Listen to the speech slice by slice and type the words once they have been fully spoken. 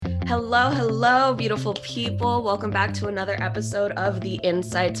Hello, beautiful people. Welcome back to another episode of the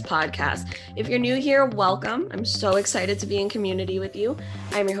Insights Podcast. If you're new here, welcome. I'm so excited to be in community with you.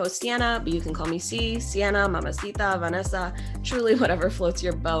 I'm your host, Sienna, but you can call me C, Sienna, Mamacita, Vanessa, truly whatever floats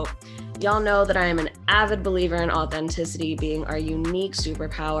your boat. Y'all know that I am an avid believer in authenticity being our unique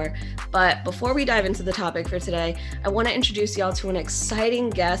superpower. But before we dive into the topic for today, I want to introduce y'all to an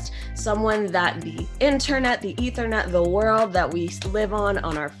exciting guest, someone that the internet, the ethernet, the world that we live on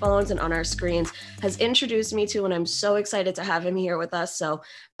our phones and on our screens has introduced me to, and I'm so excited to have him here with us. So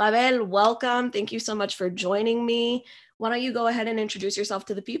Pabel, welcome. Thank you so much for joining me. Why don't you go ahead and introduce yourself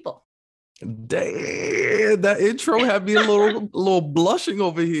to the people? Damn, that intro had me a little blushing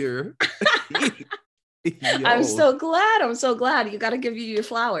over here. I'm so glad. You got to give you your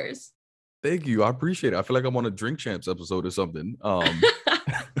flowers. Thank you. I appreciate it. I feel like I'm on a Drink Champs episode or something. But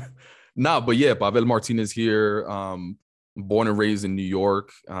yeah, Pabel Martinez here. Born and raised in New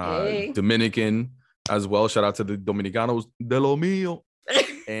York, Hey. Dominican as well. Shout out to the Dominicanos de lo mío.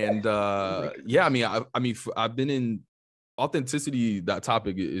 And I've been in authenticity. That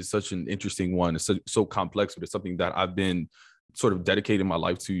topic is such an interesting one. It's so complex, but it's something that I've been sort of dedicating my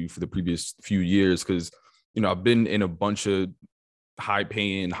life to for the previous few years, because I've been in a bunch of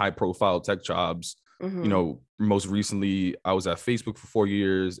high-paying, high-profile tech jobs. Mm-hmm. Most recently I was at Facebook for 4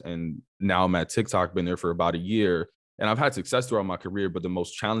 years, and now I'm at TikTok, been there for about a year, and I've had success throughout my career. But the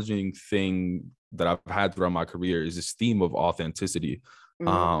most challenging thing that I've had throughout my career is this theme of authenticity.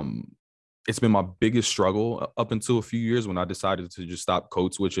 Mm-hmm. It's been my biggest struggle up until a few years when I decided to just stop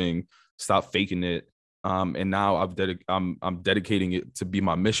code switching, stop faking it. And now I'm dedicating it to be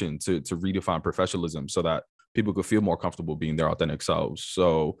my mission to redefine professionalism so that people could feel more comfortable being their authentic selves.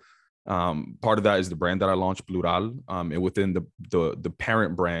 So part of that is the brand that I launched, Plural. And within the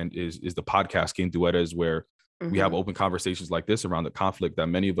parent brand is the podcast Quien Tú Eres, where we have open conversations like this around the conflict that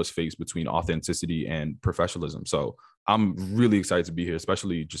many of us face between authenticity and professionalism. So I'm really excited to be here,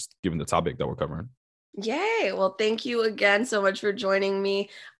 especially just given the topic that we're covering. Yay. Well, thank you again so much for joining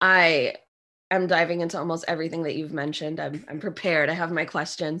me. I am diving into almost everything that you've mentioned. I'm prepared. I have my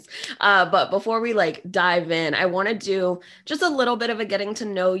questions. But before we dive in, I want to do just a little bit of a getting to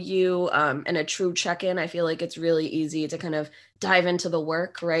know you and a true check-in. I feel like it's really easy to kind of dive into the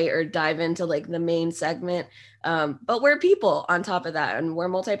work, right? Or dive into the main segment. But we're people on top of that, and we're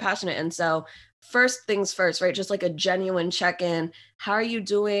multi-passionate. And so first things first, right? Just a genuine check-in. How are you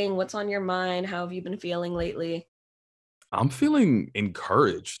doing? What's on your mind? How have you been feeling lately? I'm feeling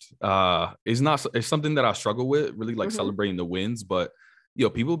encouraged. It's something that I struggle with, really celebrating the wins. But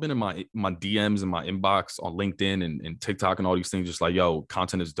people have been in my DMs and my inbox on LinkedIn and TikTok and all these things, just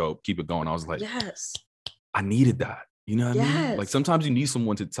content is dope, keep it going. I was like, yes, I needed that. You know what I mean? Sometimes you need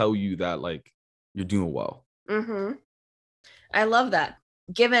someone to tell you that you're doing well. I love that.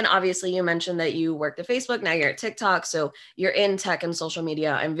 Given, obviously, you mentioned that you worked at Facebook, now you're at TikTok, so you're in tech and social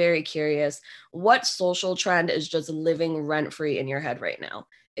media. I'm very curious, what social trend is just living rent-free in your head right now?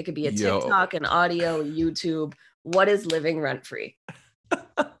 It could be a TikTok, an audio, YouTube. What is living rent-free?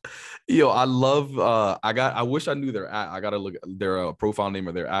 I love, I wish I knew their at. I got to look at their profile name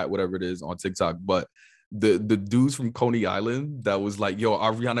or their at, whatever it is on TikTok. But the dudes from Coney Island that was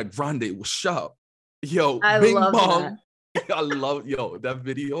Ariana Grande, what's up? I bing love bong. That. I love that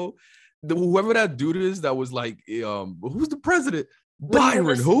video. Whoever that dude is that was who's the president?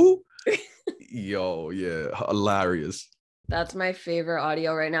 Byron, who? Yeah, hilarious. That's my favorite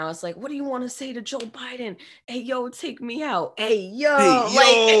audio right now. It's what do you want to say to Joe Biden? Hey, yo, take me out. Hey, yo.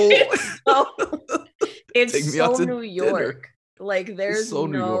 It's so New York. There's so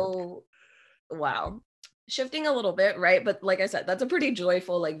New York. Wow. Shifting a little bit, right? But like I said, that's a pretty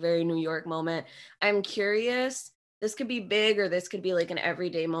joyful, very New York moment. I'm curious, this could be big or this could be an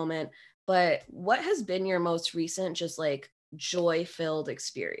everyday moment, but what has been your most recent just joy-filled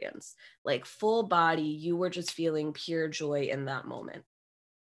experience? Full body, you were just feeling pure joy in that moment.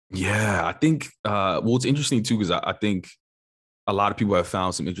 Yeah, I think it's interesting too, because I think a lot of people have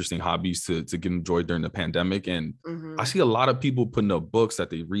found some interesting hobbies to give them joy during the pandemic. And I see a lot of people putting up books that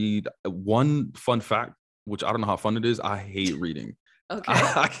they read. One fun fact, which I don't know how fun it is, I hate reading. Okay.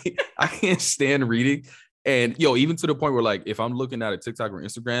 I can't stand reading. And even to the point where if I'm looking at a TikTok or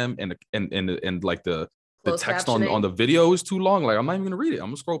Instagram and the text on the video is too long, I'm not even gonna read it. I'm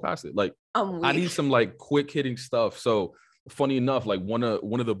gonna scroll past it. I need some quick hitting stuff. So funny enough, one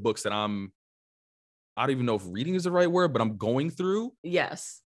of the books that I don't even know if reading is the right word, but I'm going through.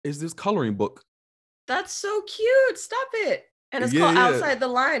 Yes. Is this coloring book. That's so cute. Stop it. And it's called Outside the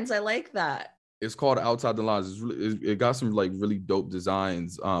Lines. I like that. It's called Outside the Lines. It got some really dope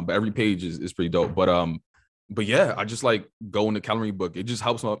designs. But every page is pretty dope. But but yeah, I just like go in the coloring book. It just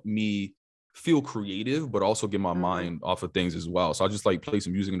helps me feel creative, but also get my Mhm. mind off of things as well. So I just like play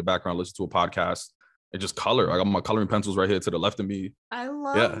some music in the background, listen to a podcast, and just color. I got my coloring pencils right here to the left of me. I Yeah.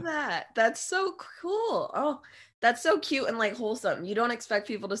 love that. That's so cool. Oh, that's so cute and like wholesome. You don't expect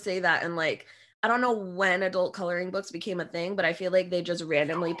people to say that. And like, I don't know when adult coloring books became a thing, but I feel like they just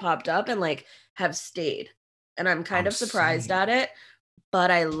randomly popped up and like have stayed. And I'm kind I'm of surprised saying. at it,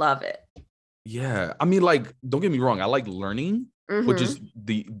 but I love it. Yeah. I mean, like, don't get me wrong. I like learning, but Mm-hmm. just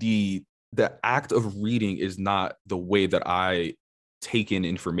the act of reading is not the way that I take in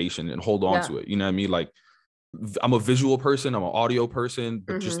information and hold on Yeah. to it. You know what I mean? Like, I'm a visual person, I'm an audio person,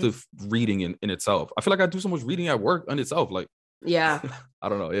 but just Mm-hmm. the reading in itself. I feel like I do so much reading at work in itself. Like, Yeah. I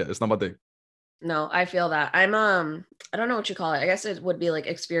don't know. Yeah, it's not my thing. No, I feel that. I don't know what you call it. I guess it would be like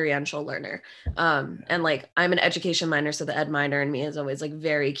experiential learner. And like I'm an education minor, so the ed minor in me is always like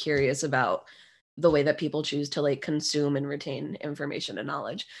very curious about the way that people choose to like consume and retain information and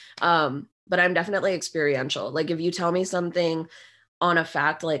knowledge. But I'm definitely experiential. Like if you tell me something on a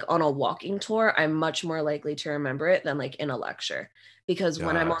fact, like on a walking tour, I'm much more likely to remember it than like in a lecture. Because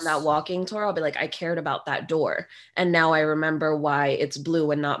when I'm on that Yes. walking tour, I'll be like, I cared about that door. And now I remember why it's blue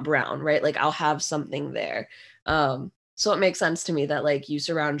and not brown, right? Like I'll have something there. So it makes sense to me that like you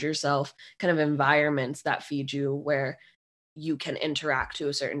surround yourself kind of environments that feed you where you can interact to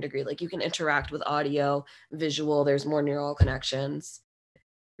a certain degree. Like you can interact with audio, visual, there's more neural connections.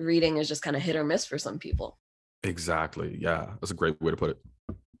 Reading is just kind of hit or miss for some people. Exactly. Yeah. That's a great way to put it.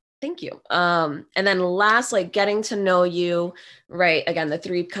 Thank you. And then last, like getting to know you, right? Again, the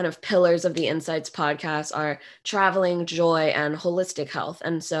three kind of pillars of the Insights podcast are traveling, joy, and holistic health.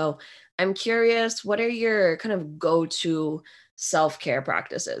 And so I'm curious, what are your kind of go-to self-care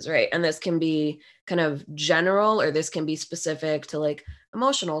practices, right? And this can be kind of general, or this can be specific to like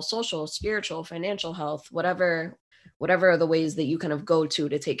emotional, social, spiritual, financial health, whatever are the ways that you kind of go to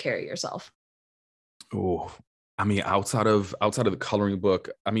take care of yourself. Oh, I mean, outside of the coloring book,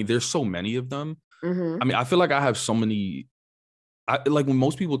 I mean, there's so many of them. Mm-hmm. I mean, I feel like I have so many. Like when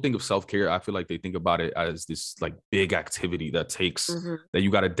most people think of self care, I feel like they think about it as this like big activity Mm-hmm. that you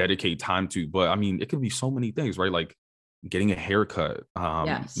got to dedicate time to. But I mean, it could be so many things, right? Like getting a haircut.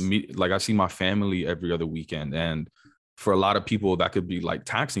 Yes. Like I see my family every other weekend, and for a lot of people that could be like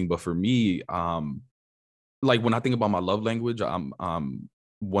taxing. But for me, like when I think about my love language, I'm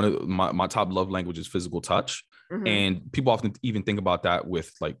one of my top love language is physical touch. Mm-hmm. And people often even think about that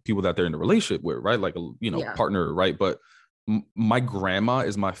with like people that they're in a relationship with, right? Like a Yeah. partner, right? But my grandma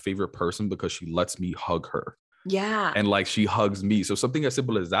is my favorite person because she lets me hug her Yeah. and like she hugs me. So something as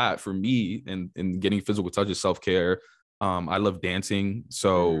simple as that for me and getting physical touch is self-care. I love dancing.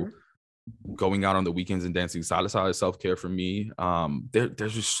 So Mm-hmm. going out on the weekends and dancing side to side is self-care for me.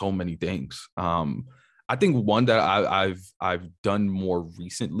 There's just so many things. I think one that I've done more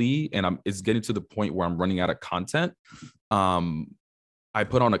recently, and it's getting to the point where I'm running out of content. Um, I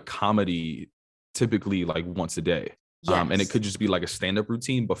put on a comedy typically like once a day. And it Yes. could just be like a stand-up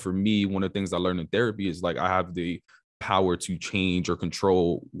routine. But for me, one of the things I learned in therapy is like I have the power to change or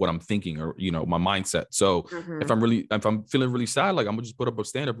control what I'm thinking or my mindset. So Mm-hmm. if I'm feeling really sad, like I'm gonna just put up a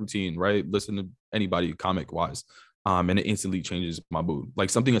stand-up routine, right? Listen to anybody comic wise. And it instantly changes my mood. Like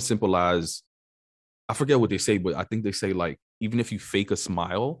something as simple as I forget what they say, but I think they say like even if you fake a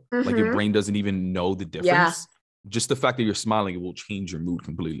smile, like your Mm-hmm. brain doesn't even know the Yeah. difference. Just the fact that you're smiling, it will change your mood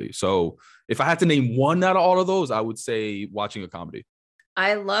completely. So if I had to name one out of all of those, I would say watching a comedy.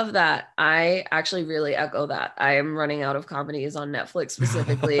 I love that. I actually really echo that. I am running out of comedies on Netflix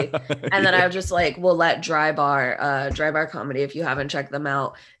specifically. And then Yeah. I was just like, we'll let Dry Bar Comedy, if you haven't checked them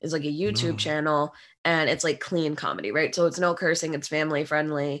out, is like a YouTube No. channel and it's like clean comedy, right? So it's no cursing, it's family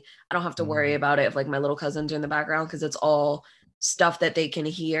friendly. I don't have to worry about it if like my little cousins are in the background because it's all stuff that they can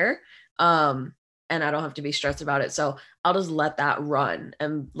hear. And I don't have to be stressed about it. So I'll just let that run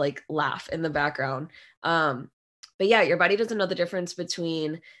and like laugh in the background. Um, but yeah, your body doesn't know the difference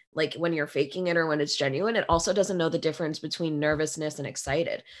between like when you're faking it or when it's genuine. It also doesn't know the difference between nervousness and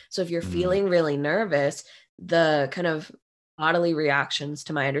excited. So if you're Mm, feeling really nervous, the kind of bodily reactions,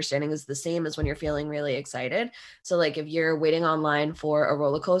 to my understanding, is the same as when you're feeling really excited. So like if you're waiting online for a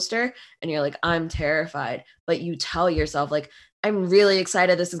roller coaster and you're like, I'm terrified, but you tell yourself like, I'm really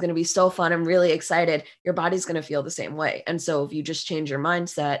excited, this is going to be so fun, I'm really excited, your body's going to feel the same way. And so if you just change your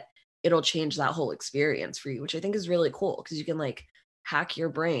mindset, it'll change that whole experience for you, which I think is really cool because you can like hack your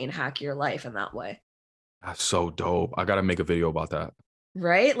brain, hack your life in that way. that's so dope. I gotta make a video about that.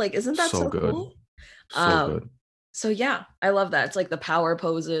 Right? Like, isn't that So so good. cool? So Um, good. so yeah, I love that. It's like the power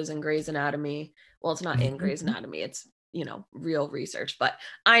poses in Grey's Anatomy. Well, it's not in Grey's Anatomy, it's real research, but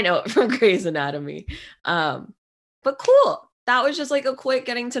I know it from Grey's Anatomy. But cool. That was just like a quick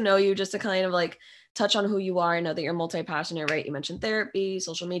getting to know you, just to kind of like touch on who you are. I know that you're multi-passionate, right? You mentioned therapy,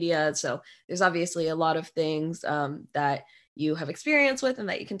 social media. So there's obviously a lot of things that you have experience with and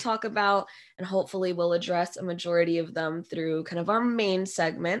that you can talk about. And hopefully we'll address a majority of them through kind of our main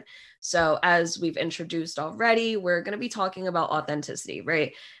segment. So as we've introduced already, we're going to be talking about authenticity,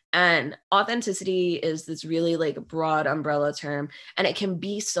 right? And authenticity is this really like broad umbrella term, and it can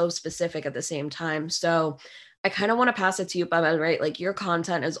be so specific at the same time. So I kind of want to pass it to you, Pabel, right? Like your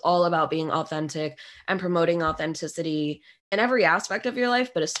content is all about being authentic and promoting authenticity in every aspect of your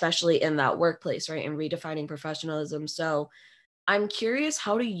life, but especially in that workplace, right? And redefining professionalism. So I'm curious,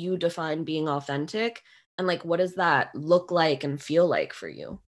 how do you define being authentic? And like, what does that look like and feel like for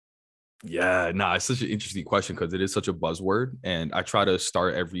you? Yeah, nah, it's such an interesting question because it is such a buzzword. And I try to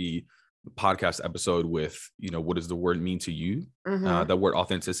start every podcast episode with, what does the word mean to you? Mm-hmm. That word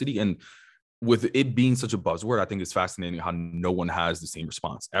authenticity. And with it being such a buzzword, I think it's fascinating how no one has the same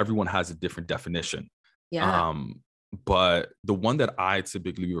response. Everyone has a different definition. Yeah. But the one that I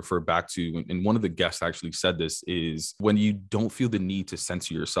typically refer back to, and one of the guests actually said this, is when you don't feel the need to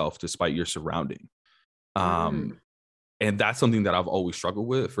censor yourself despite your surrounding. Mm. And that's something that I've always struggled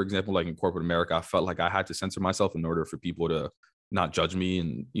with. For example, like in corporate America, I felt like I had to censor myself in order for people to not judge me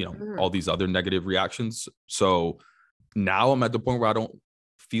and, all these other negative reactions. So now I'm at the point where I don't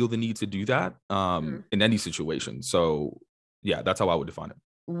feel the need to do that in any situation. So yeah, that's how I would define it.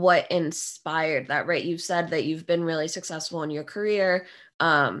 What inspired that, right? You've said that you've been really successful in your career.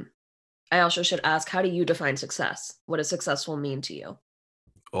 I also should ask, how do you define success? What does successful mean to you?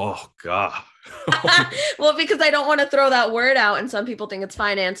 Oh God. Well, because I don't want to throw that word out, and some people think it's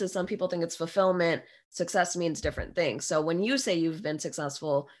finances, some people think it's fulfillment. Success means different things. So when you say you've been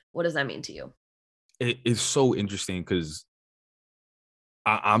successful, what does that mean to you? It is so interesting because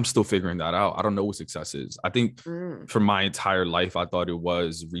I'm still figuring that out. I don't know what success is. I think for my entire life, I thought it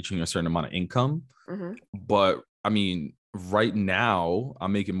was reaching a certain amount of income. Mm-hmm. But I mean, right now,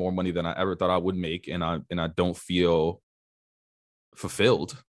 I'm making more money than I ever thought I would make, and I don't feel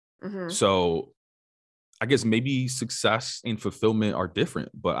fulfilled. Mm-hmm. So I guess maybe success and fulfillment are different,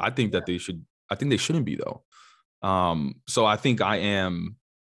 but I think that they should. I think they shouldn't be though. So I think I am.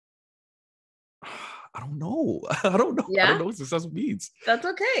 I don't know. I don't know. I don't Yeah, know what success means. that's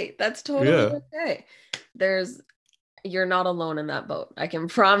okay. That's totally Yeah. okay. You're not alone in that boat. I can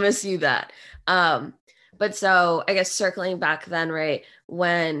promise you that. But so I guess circling back then, right,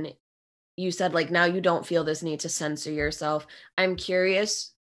 when you said like now you don't feel this need to censor yourself, I'm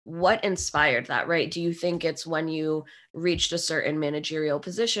curious what inspired that, right? Do you think it's when you reached a certain managerial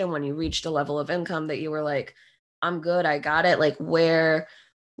position, when you reached a level of income that you were like, I'm good, I got it? Like where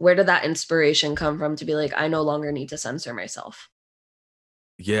did that inspiration come from to be like, I no longer need to censor myself?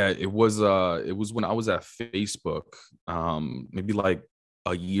 Yeah, it was when I was at Facebook, maybe like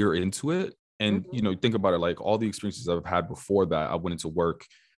a year into it. And Mm-hmm. think about it, like all the experiences I've had before that, I went into work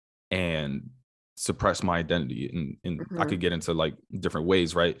and suppressed my identity. And I Mm-hmm. could get into like different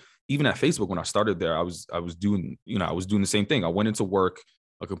ways, right? Even at Facebook, when I started there, I was doing, I was doing the same thing. I went into work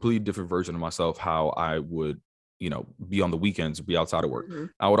a completely different version of myself, how I would, be on the weekends, be outside of work. Mm-hmm.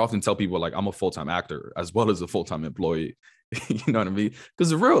 I would often tell people like I'm a full-time actor as well as a full-time employee. You know what I mean?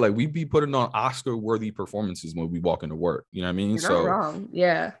 Because the real, like, we be putting on Oscar-worthy performances when we walk into work. You know what I mean? You're not So wrong.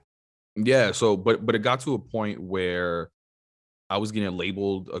 Yeah. yeah. So, but it got to a point where I was getting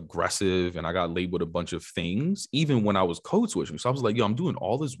labeled aggressive and I got labeled a bunch of things, even when I was code switching. So I was like, yo, I'm doing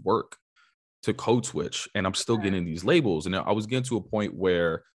all this work to code switch and I'm still getting these labels. And I was getting to a point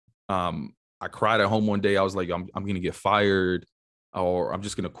where I cried at home one day. I was like, I'm going to get fired or I'm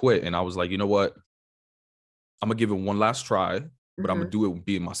just going to quit. And I was like, you know what? I'm gonna give it one last try, but I'm Mm-hmm. gonna do it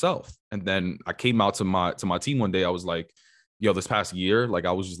being myself. And then I came out to my team one day. I was like, yo, this past year, like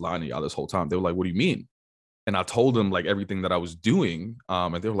I was just lying to y'all this whole time. They were like, what do you mean? And I told them like everything that I was doing.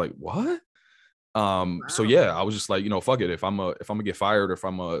 And they were like, what? So Wow. yeah, I was just like, fuck it. If I'm gonna get fired,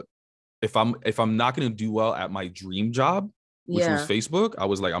 or if I'm not gonna do well at my dream job, which was Yeah. Facebook, I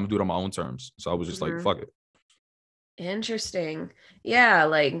was like, I'm gonna do it on my own terms. So I was just like, Mm-hmm. fuck it. Interesting. Yeah,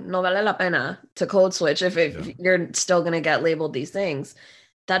 like no vale la pena to code switch if Yeah. you're still gonna get labeled these things.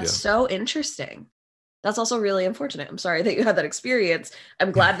 That's Yeah. so interesting. That's also really unfortunate. I'm sorry that you had that experience.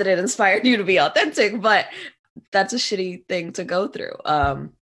 I'm glad that it inspired you to be authentic, but that's a shitty thing to go through.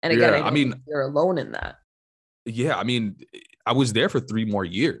 And again, Yeah. I I don't think mean, you're alone in that. yeah, I mean, I was there for 3 more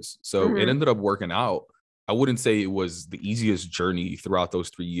years. So it Mm-hmm. ended up working out. I wouldn't say it was the easiest journey throughout those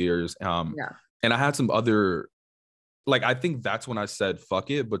 3 years. Yeah. And I had some other, like, I think that's when I said, fuck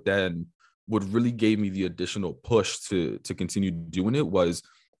it. But then what really gave me the additional push to continue doing it was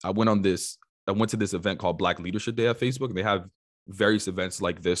I went to this event called Black Leadership Day at Facebook, and they have various events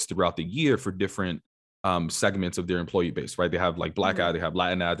like this throughout the year for different segments of their employee base, right? They have like Black ad, they have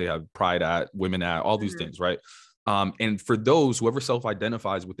Latin ad, they have Pride ad, Women ad, all these things, right? And for those, whoever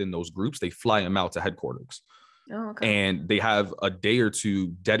self-identifies within those groups, they fly them out to headquarters. Oh, okay. And they have a day or two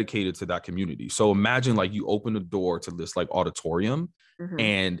dedicated to that community. So imagine like you open the door to this like auditorium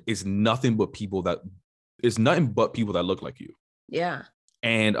and it's nothing but people that look like you. Yeah.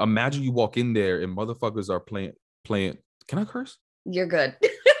 And imagine you walk in there and motherfuckers are playing. Can I curse? You're good.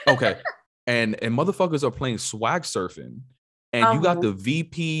 Okay. And motherfuckers are playing swag surfing. And you got the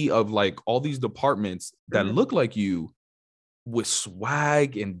VP of like all these departments that look like you with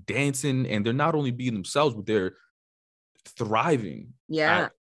swag and dancing, and they're not only being themselves, but they're thriving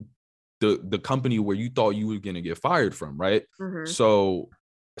at the company where you thought you were going to get fired from, right? So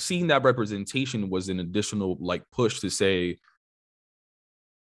seeing that representation was an additional like push to say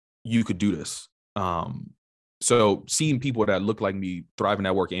you could do this. So seeing people that look like me thriving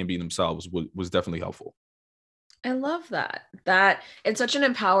at work and being themselves was definitely helpful. I love that. That it's such an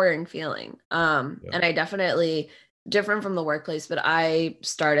empowering feeling. And I definitely, different from the workplace, but I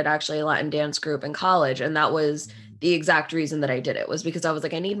started actually a Latin dance group in college. And that was the exact reason that I did it, was because I was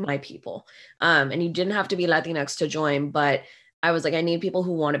like, I need my people. And you didn't have to be Latinx to join, but I was like, I need people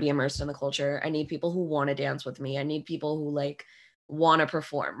who want to be immersed in the culture. I need people who want to dance with me. I need people who like want to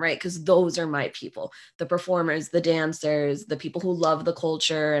perform, right? Because those are my people, the performers, the dancers, the people who love the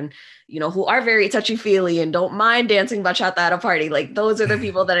culture and, you know, who are very touchy-feely and don't mind dancing bachata at a party. Like those are the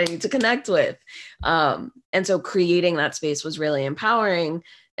people that I need to connect with. And so creating that space was really empowering,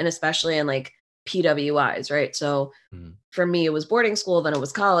 and especially in like PWIs, right? So for me, it was boarding school, then it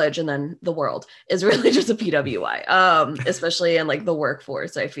was college, and then the world is really just a PWI, especially in like the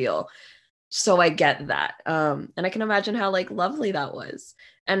workforce, I feel. So I get that. And I can imagine how like lovely that was.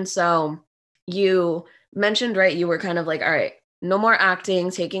 And so you mentioned, right, you were kind of like, all right, no more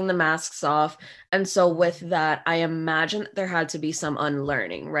acting, taking the masks off. And so with that, I imagine there had to be some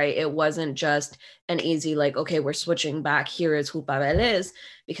unlearning, right? It wasn't just an easy, like, okay, we're switching back. Here is who Pabel is,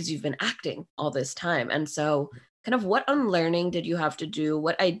 because you've been acting all this time. And so kind of what unlearning did you have to do?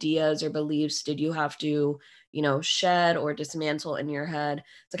 What ideas or beliefs did you have to, you know, shed or dismantle in your head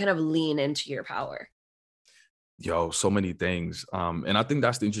to kind of lean into your power? Yo, so many things. And I think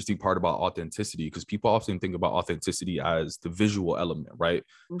that's the interesting part about authenticity, because people often think about authenticity as the visual element, right?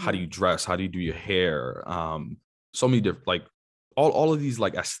 How do you dress? How do you do your hair? So many different, like all of these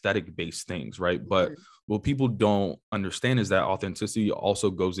like aesthetic based things, right? But what people don't understand is that authenticity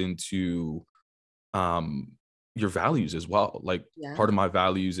also goes into your values as well. Like part of my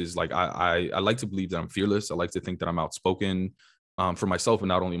values is like I like to believe that I'm fearless. I like to think that I'm outspoken for myself and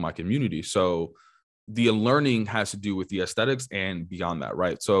not only my community. So the learning has to do with the aesthetics and beyond that,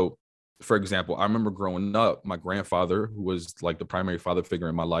 right? So for example, I remember growing up, my grandfather, who was like the primary father figure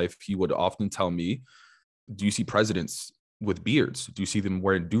in my life, he would often tell me, do you see presidents with beards? Do you see them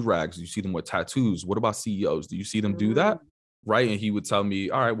wearing do-rags? Do you see them with tattoos? What about CEOs? Do you see them do that? Right? And he would tell me,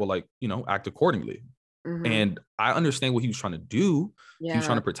 all right, well, like, you know, act accordingly. And I understand what he was trying to do. He was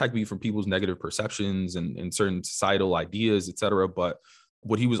trying to protect me from people's negative perceptions and certain societal ideas, etc. But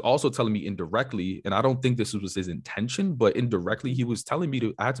what he was also telling me indirectly, and I don't think this was his intention, but indirectly, he was telling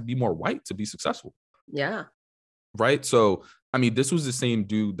me I had to be more white to be successful. Yeah. Right. So, I mean, this was the same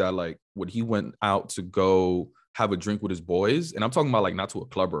dude that like when he went out to go have a drink with his boys, and I'm talking about like not to a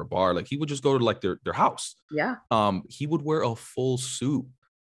club or a bar, like he would just go to like their house. Yeah. He would wear a full suit.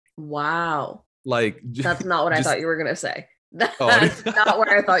 Wow. Like that's not what I thought you were gonna say. That's Oh. not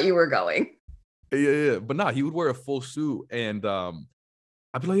where I thought you were going. Yeah. But nah, he would wear a full suit, and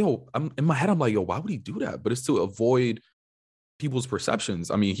I'd be like, yo, I'm in my head, I'm like, yo, why would he do that? But it's to avoid people's perceptions.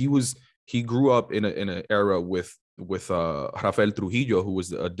 I mean, he grew up in an era with Rafael Trujillo, who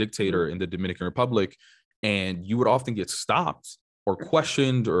was a dictator in the Dominican Republic, and you would often get stopped or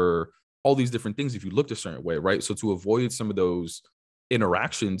questioned or all these different things if you looked a certain way, right? So to avoid some of those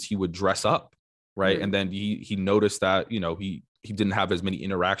interactions, he would dress up, right? And then he noticed that, you know, he didn't have as many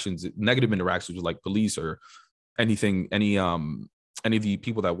negative interactions with like police or anything, any of the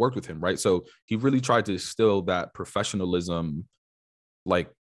people that worked with him, right? So he really tried to instill that professionalism,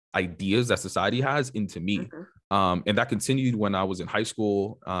 like ideas that society has into me. And that continued when I was in high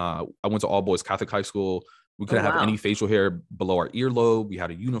school. I went to all boys Catholic high school. We couldn't have any facial hair below our earlobe. We had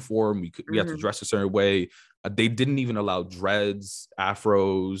a uniform. We had to dress a certain way. They didn't even allow dreads,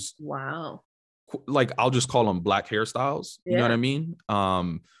 afros. Wow. Like I'll just call them black hairstyles. You know what I mean?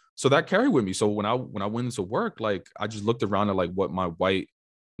 So that carried with me. So when I went into work, like I just looked around at like what my white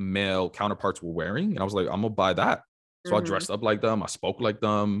male counterparts were wearing. And I was like, I'm gonna buy that. So I dressed up like them. I spoke like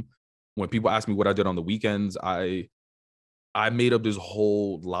them. When people ask me what I did on the weekends, I made up this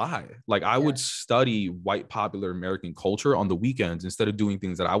whole lie. Like I would study white popular American culture on the weekends instead of doing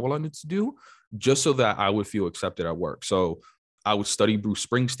things that I wanted to do, just so that I would feel accepted at work. So I would study Bruce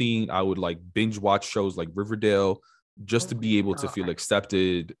Springsteen. I would like binge watch shows like Riverdale just to be able to feel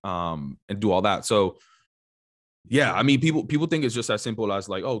accepted and do all that. So yeah, I mean, people think it's just as simple as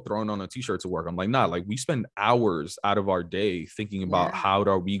like, oh, throwing on a t-shirt to work. I'm like, nah, like we spend hours out of our day thinking about how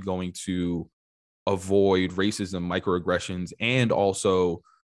are we going to avoid racism, microaggressions, and also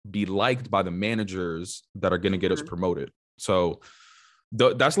be liked by the managers that are going to get us promoted. So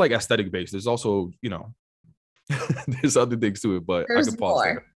that's like aesthetic based. There's also, you know, there's other things to it, but I could pause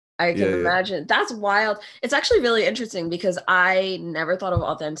there. I can imagine. That's wild. It's actually really interesting because I never thought of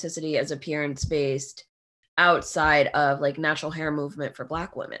authenticity as appearance based outside of like natural hair movement for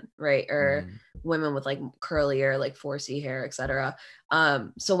Black women, right? Or women with like curlier, like 4C hair, etc.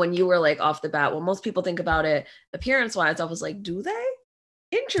 So when you were like off the bat, well, most people think about it appearance wise, I was like, do they?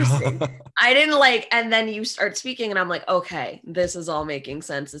 Interesting. I didn't like, and then you start speaking and I'm like, okay, this is all making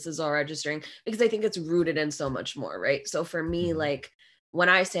sense. This is all registering, because I think it's rooted in so much more, right? So for me, like when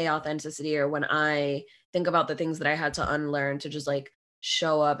I say authenticity, or when I think about the things that I had to unlearn to just like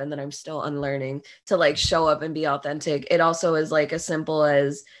show up, and then I'm still unlearning to like show up and be authentic, it also is like as simple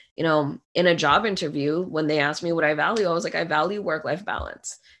as, you know, in a job interview, when they asked me what I value, I was like, I value work-life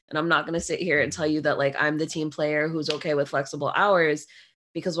balance. And I'm not going to sit here and tell you that like I'm the team player who's okay with flexible hours,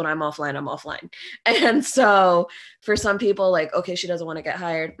 because when I'm offline, I'm offline. And so for some people, like, okay, she doesn't want to get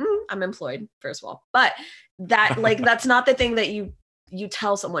hired. I'm employed, first of all. But that, like, that's not the thing that you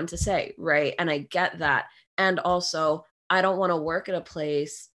tell someone to say, right? And I get that. And also, I don't want to work at a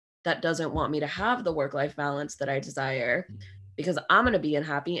place that doesn't want me to have the work-life balance that I desire, because I'm going to be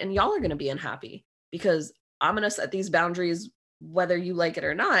unhappy and y'all are going to be unhappy, because I'm going to set these boundaries whether you like it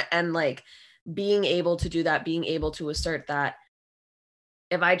or not. And like being able to do that, being able to assert that,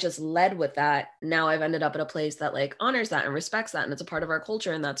 if I just led with that, now I've ended up at a place that like honors that and respects that, and it's a part of our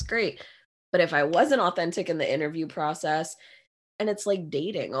culture, and that's great. But if I wasn't authentic in the interview process, and it's like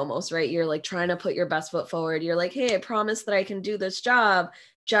dating almost, right? You're like trying to put your best foot forward. You're like, hey, I promise that I can do this job.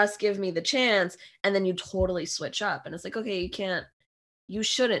 Just give me the chance. And then you totally switch up. And it's like, okay, you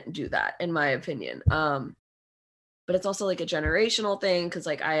shouldn't do that, in my opinion. But it's also like a generational thing. Cause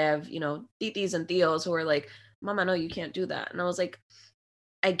like I have, you know, titis and tios who are like, Mama, no, you can't do that. And I was like,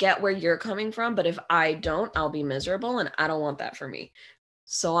 I get where you're coming from, but if I don't, I'll be miserable, and I don't want that for me.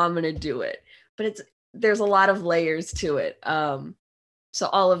 So I'm going to do it. But there's a lot of layers to it. So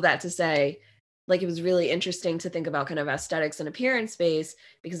all of that to say, like, it was really interesting to think about kind of aesthetics and appearance based,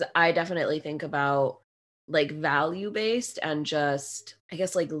 because I definitely think about like value based and just, I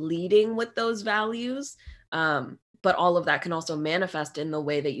guess, like leading with those values. But all of that can also manifest in the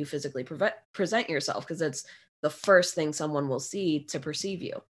way that you physically present yourself, because it's the first thing someone will see to perceive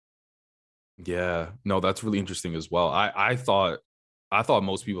you. Yeah, no, that's really interesting as well. I thought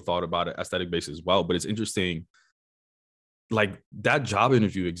most people thought about it aesthetic based as well, but it's interesting. Like that job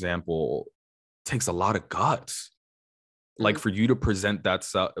interview example takes a lot of guts. Like for you to present that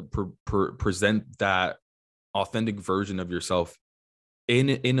present that authentic version of yourself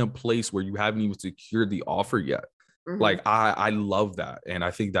in a place where you haven't even secured the offer yet. Like I love that, and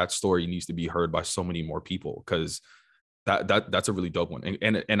I think that story needs to be heard by so many more people, because that's a really dope one,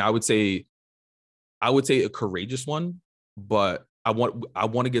 and I would say a courageous one, but I want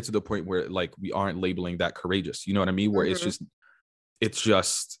to get to the point where like we aren't labeling that courageous. You know what I mean? Where it's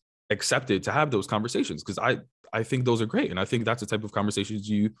just accepted to have those conversations, because I think those are great, and I think that's the type of conversations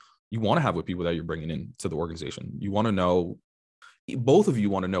you want to have with people that you're bringing into the organization. You want to know, both of you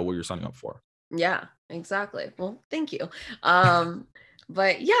want to know what you're signing up for. Yeah, exactly. Well, thank you.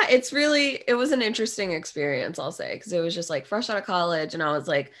 But yeah, it was an interesting experience, I'll say, because it was just like fresh out of college, and I was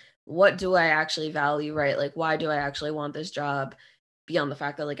like, what do I actually value, right? Like, why do I actually want this job, beyond the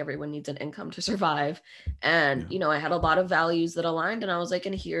fact that like everyone needs an income to survive? And, you know, I had a lot of values that aligned, and I was like,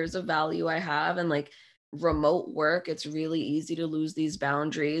 and here's a value I have. And like remote work, it's really easy to lose these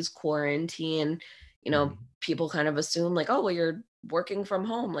boundaries, quarantine, you know, people kind of assume like, oh, well, you're working from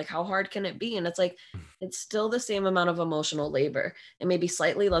home, like how hard can it be? And it's like, it's still the same amount of emotional labor, and maybe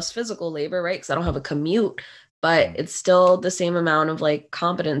slightly less physical labor, right? Because I don't have a commute, but it's still the same amount of like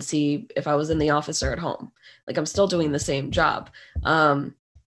competency if I was in the office or at home. Like I'm still doing the same job. And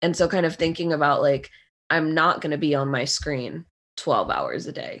so kind of thinking about like, I'm not going to be on my screen 12 hours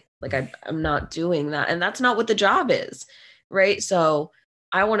a day. Like I'm not doing that. And that's not what the job is, right? So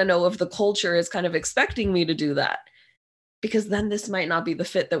I want to know if the culture is kind of expecting me to do that. because then this might not be the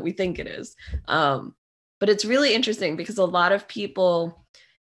fit that we think it is. But it's really interesting because a lot of people,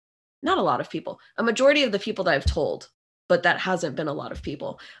 not a lot of people, a majority of the people that I've told, but that hasn't been a lot of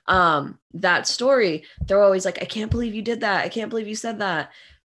people, that story, they're always like, I can't believe you did that. I can't believe you said that.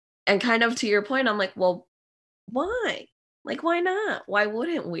 And kind of to your point, I'm like, well, why? Like, why not? Why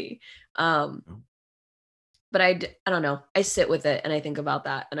wouldn't we? But I don't know. I sit with it and I think about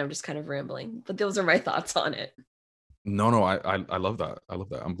that and I'm just kind of rambling, but those are my thoughts on it. No, I love that. I love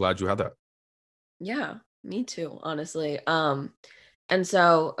that. I'm glad you had that. Yeah, me too, honestly. And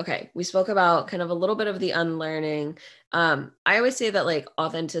so, okay, we spoke about kind of a little bit of the unlearning. I always say that like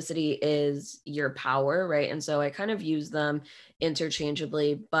authenticity is your power, right? And so I kind of use them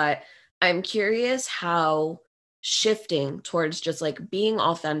interchangeably, but I'm curious how shifting towards just like being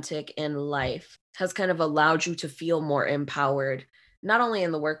authentic in life has kind of allowed you to feel more empowered, not only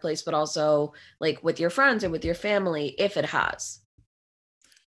in the workplace, but also like with your friends or with your family, if it has.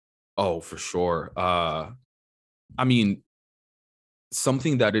 Oh, for sure. I mean,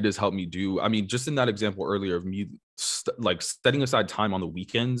 something that it has helped me do. I mean, just in that example earlier of me like setting aside time on the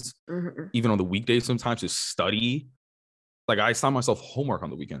weekends, even on the weekdays sometimes to study. Like I assigned myself homework on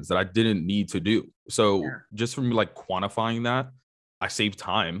the weekends that I didn't need to do. So just from like quantifying that, I save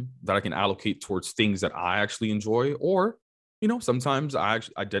time that I can allocate towards things that I actually enjoy, or sometimes I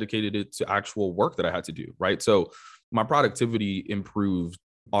dedicated it to actual work that I had to do. Right. So my productivity improved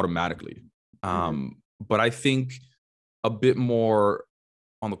automatically. But I think a bit more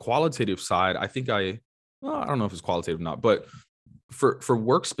on the qualitative side, I think I don't know if it's qualitative or not, but for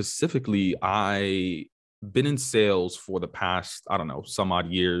work specifically, I been in sales for the past, I don't know, some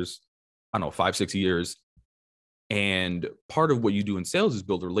odd years, I don't know, 5, 6 years. And part of what you do in sales is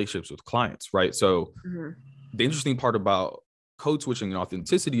build relationships with clients, right? So the interesting part about code switching and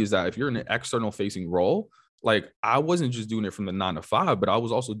authenticity is that if you're in an external facing role, like I wasn't just doing it from the 9 to 5, but I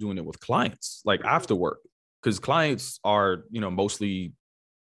was also doing it with clients, like after work, because clients are, mostly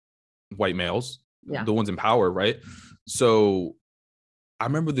white males, the ones in power, right? So I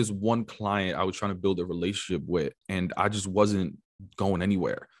remember this one client I was trying to build a relationship with, and I just wasn't going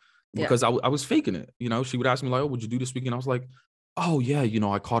anywhere because I was faking it. She would ask me like, "Oh, would you do this weekend?" I was like, "Oh yeah,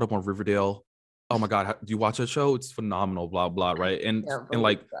 I caught up on Riverdale. Oh my God, do you watch that show? It's phenomenal, blah, blah." Right. And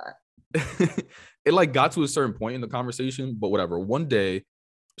like, it like got to a certain point in the conversation, but whatever. One day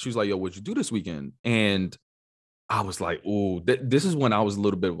she was like, "Yo, what'd you do this weekend?" And I was like, "Oh, this is when I was a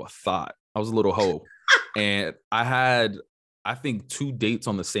little bit of a thought. I was a little hoe." And I had, I think, 2 dates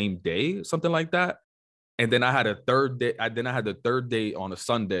on the same day, something like that. And then I had a third day. Then I had the third date on a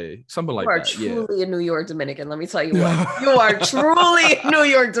Sunday, something like that. You are truly a New York Dominican. Let me tell you what. You are truly a New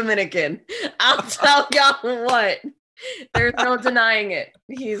York Dominican. I'll tell y'all what. There's no denying it.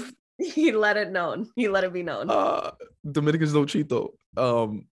 He let it known. He let it be known. Dominicans don't cheat though.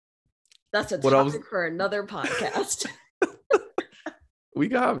 That's a topic for another podcast. We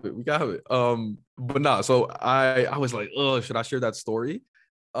got it. But nah, so I was like, oh, should I share that story?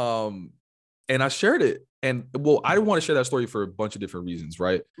 And I shared it. And well, I didn't want to share that story for a bunch of different reasons,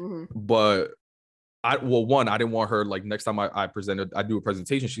 right? But I didn't want her, like, next time I do a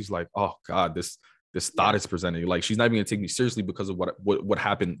presentation, she's like, oh God, this thought is presenting. Like, she's not even gonna take me seriously because of what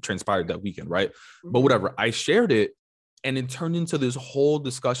happened, transpired that weekend, right? But whatever, I shared it, and it turned into this whole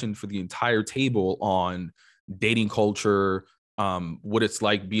discussion for the entire table on dating culture, what it's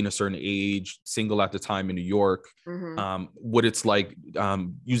like being a certain age, single at the time in New York, what it's like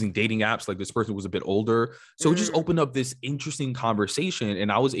using dating apps. Like, this person was a bit older. So it just opened up this interesting conversation,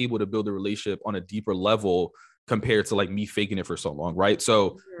 and I was able to build a relationship on a deeper level compared to like me faking it for so long, right?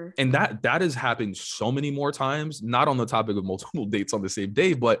 So, and that has happened so many more times, not on the topic of multiple dates on the same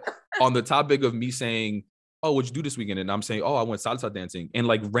day, but on the topic of me saying, oh, what'd you do this weekend? And I'm saying, oh, I went salsa dancing. And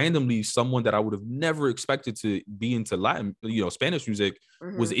like randomly, someone that I would have never expected to be into Latin, Spanish music,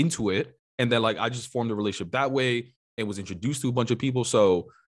 was into it. And then like, I just formed a relationship that way and was introduced to a bunch of people. So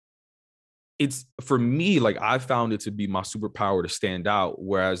it's, for me, like, I found it to be my superpower to stand out.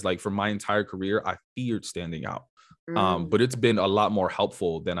 Whereas like for my entire career, I feared standing out. But it's been a lot more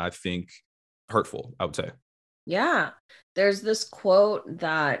helpful than I think hurtful, I would say. Yeah. There's this quote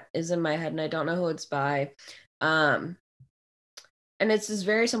that is in my head and I don't know who it's by. And it's this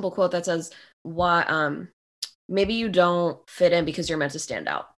very simple quote that says, why maybe you don't fit in because you're meant to stand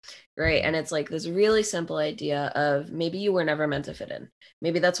out, right? And it's like this really simple idea of maybe you were never meant to fit in.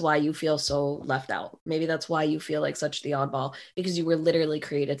 Maybe that's why you feel so left out. Maybe that's why you feel like such the oddball, because you were literally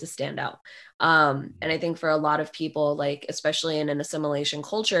created to stand out. And I think for a lot of people, like especially in an assimilation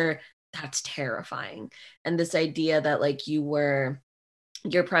culture, that's terrifying. And this idea that like your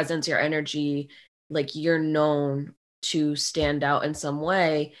presence, your energy, like you're known to stand out in some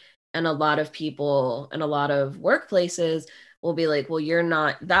way. And a lot of people and a lot of workplaces will be like, well, you're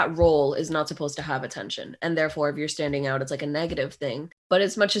not, that role is not supposed to have attention. And therefore, if you're standing out, it's like a negative thing. But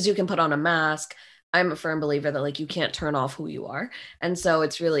as much as you can put on a mask, I'm a firm believer that like you can't turn off who you are. And so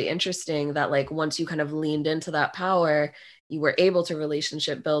it's really interesting that like once you kind of leaned into that power, you were able to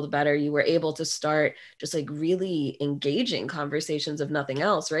relationship build better. You were able to start just like really engaging conversations of nothing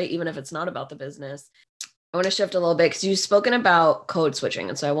else, right? Even if it's not about the business. I want to shift a little bit because you've spoken about code switching.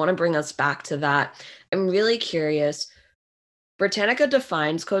 And so I want to bring us back to that. I'm really curious. Britannica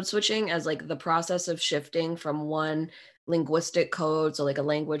defines code switching as like the process of shifting from one linguistic code, so like a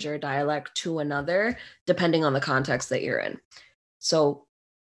language or a dialect, to another, depending on the context that you're in. So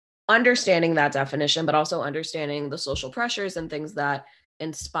understanding that definition, but also understanding the social pressures and things that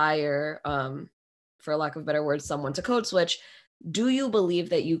inspire, for lack of better words, someone to code switch. Do you believe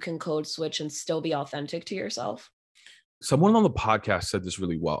that you can code switch and still be authentic to yourself? Someone on the podcast said this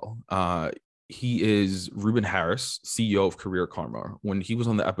really well. He is Ruben Harris, CEO of Career Karma. When he was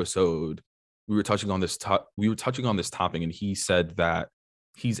on the episode, we were touching on this topic, and he said that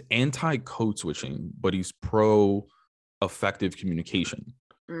he's anti code switching, but he's pro effective communication.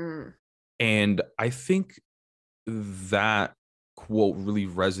 And I think that quote really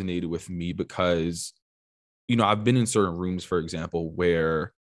resonated with me because, you know, I've been in certain rooms, for example,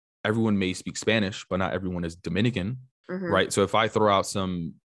 where everyone may speak Spanish, but not everyone is Dominican, right? So if I throw out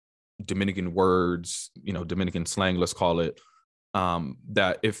some Dominican words, you know, Dominican slang, let's call it,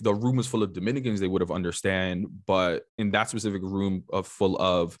 that if the room was full of Dominicans, they would have understand. But in that specific room full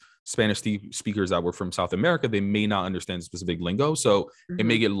of Spanish speakers that were from South America, they may not understand specific lingo. So it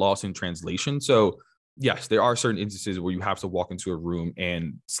may get lost in translation. So yes, there are certain instances where you have to walk into a room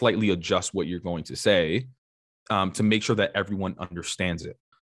and slightly adjust what you're going to say to make sure that everyone understands it.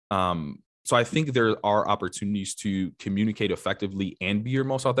 So I think there are opportunities to communicate effectively and be your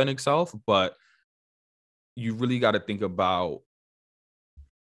most authentic self, but you really got to think about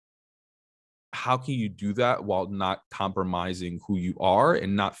how can you do that while not compromising who you are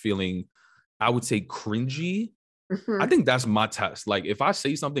and not feeling, I would say, cringy. I think that's my test. Like if I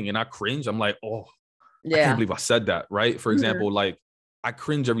say something and I cringe, I'm like, oh, I can't believe I said that, right? For example, like I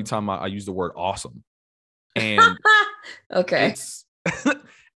cringe every time I use the word awesome. And okay.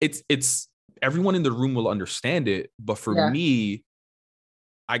 It's everyone in the room will understand it, but for me,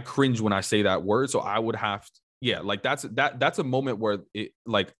 I cringe when I say that word. So I would have to, like that's a moment where it,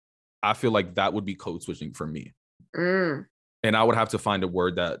 like, I feel like that would be code switching for me. And I would have to find a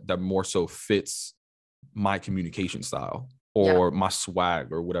word that more so fits my communication style or my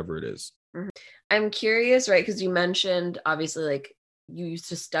swag or whatever it is. I'm curious, right? Because you mentioned obviously like you used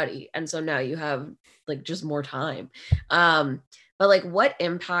to study, and so now you have like just more time. But like what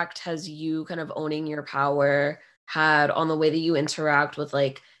impact has you kind of owning your power had on the way that you interact with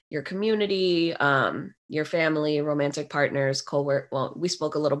like your community, your family, romantic partners, co-work? Well, we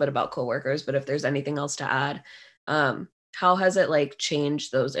spoke a little bit about coworkers, but if there's anything else to add, how has it like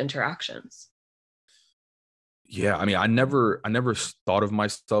changed those interactions? Yeah, I mean, I never thought of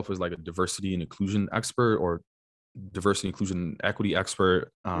myself as like a diversity and inclusion expert or diversity, inclusion, and equity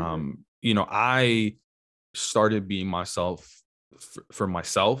expert. You know, I started being myself for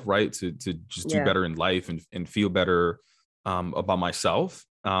myself, right? To just do better in life and feel better about myself.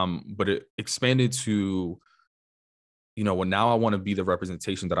 But it expanded to, you know, well, now I want to be the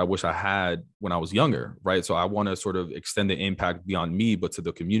representation that I wish I had when I was younger, right? So I want to sort of extend the impact beyond me, but to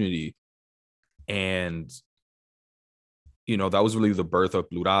the community. And, you know, that was really the birth of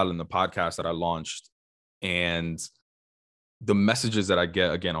Plural and the podcast that I launched. And the messages that I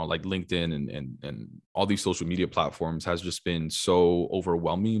get again on like LinkedIn and all these social media platforms has just been so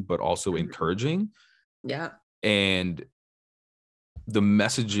overwhelming, but also encouraging. Yeah. And the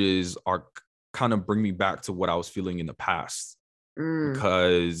messages are kind of bring me back to what I was feeling in the past,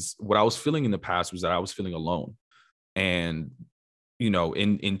 because what I was feeling in the past was that I was feeling alone. And, you know,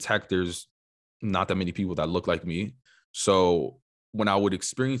 in tech, there's not that many people that look like me. So when I would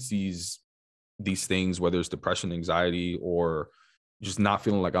experience these things, whether it's depression, anxiety, or just not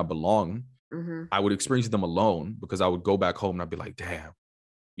feeling like I belong, I would experience them alone because I would go back home and I'd be like, damn,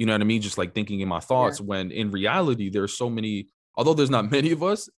 you know what I mean? Just like thinking in my thoughts, when in reality, there's so many, although there's not many of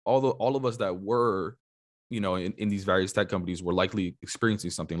us, although all of us that were, you know, in these various tech companies were likely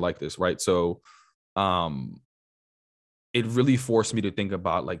experiencing something like this, right? So it really forced me to think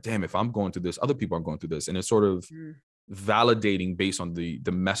about like, damn, if I'm going through this, other people are going through this. And it's sort of validating based on the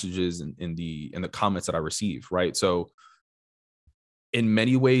messages and the comments that I receive, right? So in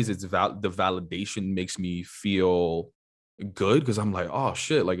many ways, it's the validation makes me feel good because I'm like, oh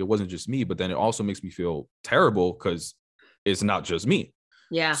shit, like it wasn't just me. But then it also makes me feel terrible because it's not just me.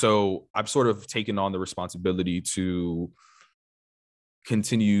 Yeah. So I've sort of taken on the responsibility to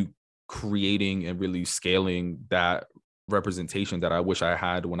continue creating and really scaling that representation that I wish I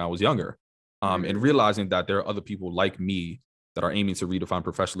had when I was younger. And realizing that there are other people like me that are aiming to redefine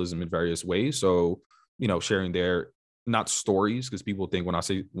professionalism in various ways. So, sharing their not stories, because people think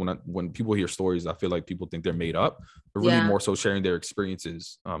when people hear stories, I feel like people think they're made up, but really more so sharing their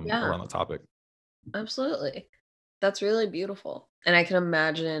experiences around the topic. Absolutely. That's really beautiful. And I can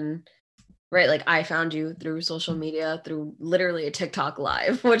imagine, right? Like I found you through social media, through literally a TikTok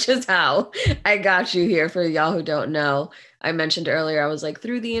live, which is how I got you here. For y'all who don't know, I mentioned earlier, I was like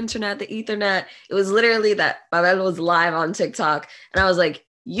through the internet, the ethernet. It was literally that Pabel was live on TikTok. And I was like,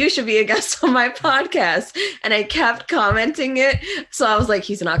 you should be a guest on my podcast. And I kept commenting it. So I was like,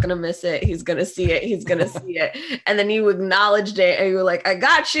 he's not going to miss it. He's going to see it. He's going to see it. And then you acknowledged it and you were like, I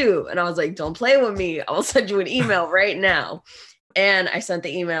got you. And I was like, don't play with me. I will send you an email right now. And I sent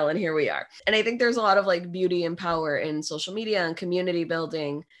the email and here we are. And I think there's a lot of like beauty and power in social media and community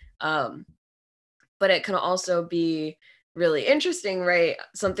building. But it can also be really interesting, right?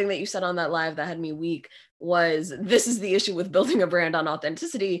 Something that you said on that live that had me weak was, this is the issue with building a brand on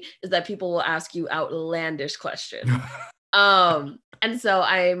authenticity, is that people will ask you outlandish questions. And so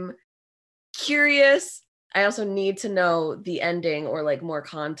I'm curious. I also need to know the ending or like more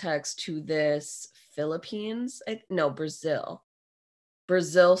context to this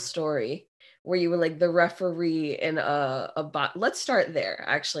Brazil story where you were like the referee in let's start there.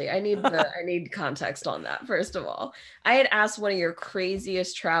 Actually, I need context on that. First of all, I had asked one of your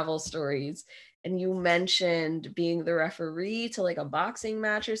craziest travel stories and you mentioned being the referee to like a boxing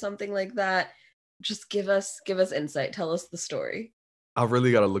match or something like that. Just give us insight. Tell us the story. I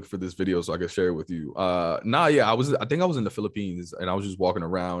really got to look for this video so I can share it with you. I think I was in the Philippines and I was just walking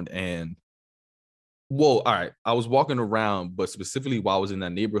around and all right. I was walking around, but specifically while I was in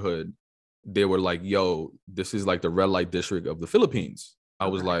that neighborhood, they were like, yo, this is like the red light district of the Philippines. I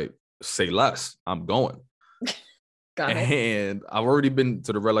was like, say less, I'm going. Got it. And I've already been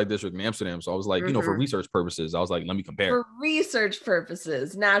to the red light district in Amsterdam. So I was like, for research purposes, I was like, let me compare. For research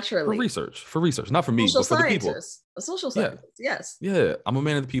purposes, naturally. For research, not for me, but for the people. A social scientist, yes. Yeah, I'm a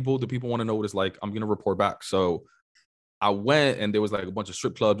man of the people. The people want to know what it's like. I'm going to report back. So I went and there was like a bunch of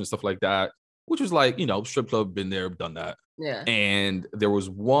strip clubs and stuff like that, which was like, strip club, been there, done that. Yeah. And there was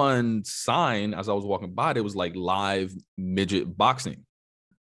one sign as I was walking by, it was like live midget boxing.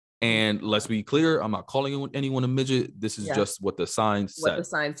 And let's be clear, I'm not calling anyone a midget. This is just what the sign said. What the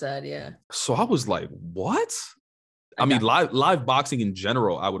sign said, yeah. So I was like, what? I mean, live boxing in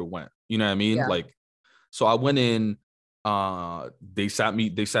general, I would have went. You know what I mean? Yeah. Like, so I went in, they sat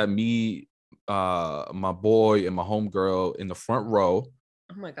me, my boy and my homegirl in the front row.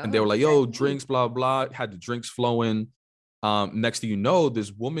 Oh my God. And they were like, yo, drinks, blah, blah. Had the drinks flowing. Next thing you know,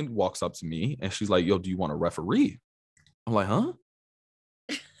 this woman walks up to me and she's like, yo, do you want a referee? I'm like, huh?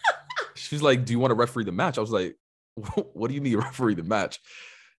 She's like, do you want to referee the match? I was like, what do you mean referee the match?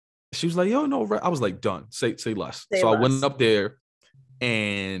 She was like, yo, no. I was like, done. Say less. I went up there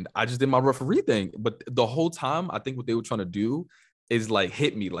and I just did my referee thing. But the whole time, I think what they were trying to do is like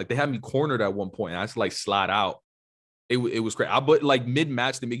hit me. Like they had me cornered at one point. And I just like slide out. It was great. But like mid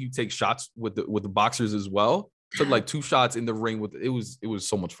match, they make you take shots with the boxers as well. Took like 2 shots in the ring with it was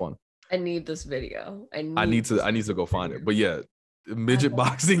so much fun. I need this video. I need to go find it. But yeah, midget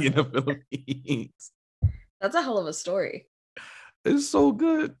boxing in the Philippines. That's a hell of a story. It's so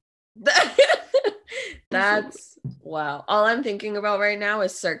good. That's wow. All I'm thinking about right now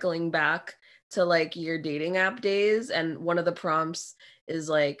is circling back to like your dating app days, and one of the prompts is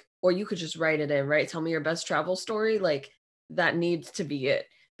like, or you could just write it in, right? Tell me your best travel story. Like that needs to be it.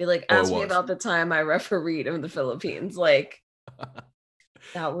 Be like, ask me about the time I refereed in the Philippines. Like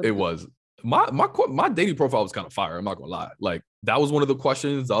that would. It was my dating profile was kind of fire. I'm not gonna lie. Like that was one of the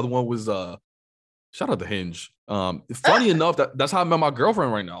questions. The other one was shout out to Hinge. Funny enough, that's how I met my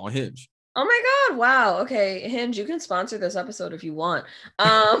girlfriend right now on Hinge. Oh my God. Wow. Okay. Hinge, you can sponsor this episode if you want.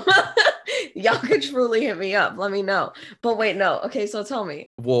 Y'all could truly hit me up. Let me know. But wait, no. Okay. So tell me.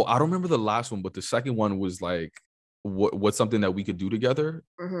 Well, I don't remember the last one, but the second one was like, what's something that we could do together?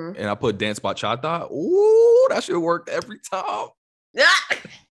 And I put dance bachata. Ooh, that should have worked every time.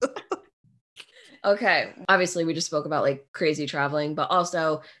 Okay. Obviously, we just spoke about like crazy traveling, but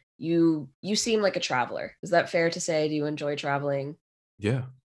also you seem like a traveler. Is that fair to say? Do you enjoy traveling? Yeah.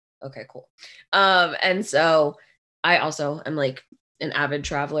 Okay, cool. And so I also am like an avid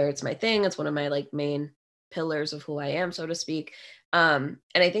traveler. It's my thing. It's one of my like main pillars of who I am, so to speak. And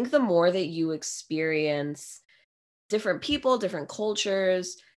I think the more that you experience different people, different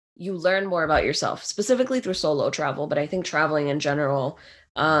cultures, you learn more about yourself, specifically through solo travel. But I think traveling in general,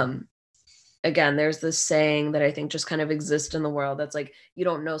 again, there's this saying that I think just kind of exists in the world that's like, you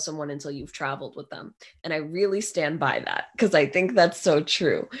don't know someone until you've traveled with them. And I really stand by that because I think that's so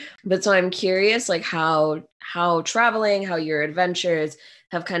true. But so I'm curious, like how traveling, how your adventures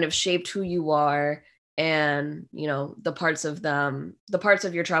have kind of shaped who you are, and, you know, the parts of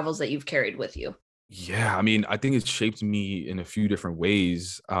your travels that you've carried with you. Yeah, I mean, I think it shaped me in a few different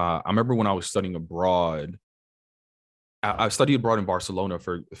ways. I remember when I was studying abroad, I studied abroad in Barcelona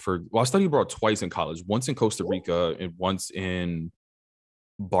I studied abroad twice in college, once in Costa Rica and once in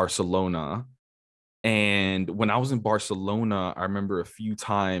Barcelona. And when I was in Barcelona, I remember a few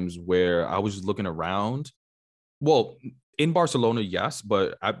times where I was just looking around. Well, in Barcelona, yes,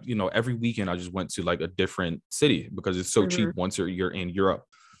 but every weekend I just went to like a different city because it's so cheap once you're in Europe.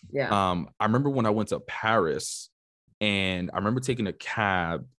 Yeah. I remember when I went to Paris, and I remember taking a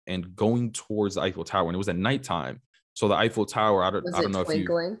cab and going towards the Eiffel Tower, and it was at nighttime. So the Eiffel Tower, I don't know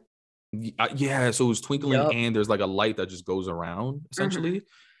twinkling? if you, yeah, so it was twinkling, Yep. and there's like a light that just goes around essentially.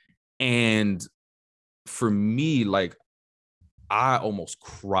 And for me, like, I almost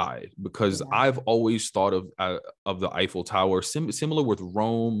cried because I've always thought of the Eiffel Tower similar with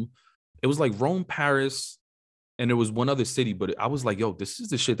Rome. It was like Rome, Paris, and there was one other city, but I was like, yo, this is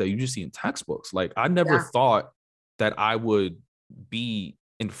the shit that you just see in textbooks. Like, I never thought that I would be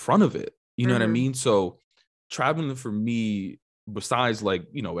in front of it. You know what I mean? So traveling for me, besides like,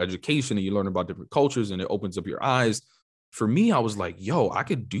 education, and you learn about different cultures and it opens up your eyes. For me, I was like, yo, I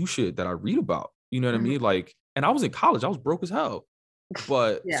could do shit that I read about. You know what I mean? Like, and I was in college, I was broke as hell.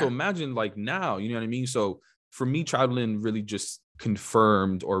 But so imagine like now, you know what I mean? So for me, traveling really just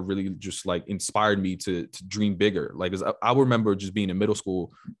confirmed or really just like inspired me to dream bigger. Like, I remember just being in middle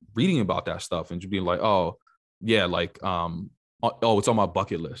school, reading about that stuff and just being like, oh yeah, like, oh, it's on my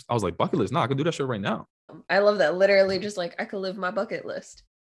bucket list. I was like, bucket list? Nah, I can do that shit right now. I love that. Literally just like, I could live my bucket list.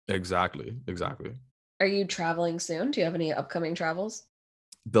 Exactly. Are you traveling soon? Do you have any upcoming travels?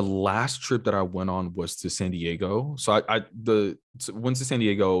 The last trip that I went on was to San Diego. So went to San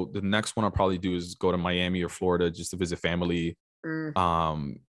Diego. The next one I'll probably do is go to Miami or Florida just to visit family,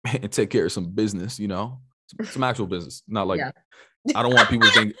 and take care of some business, some actual business. Not like, I don't want people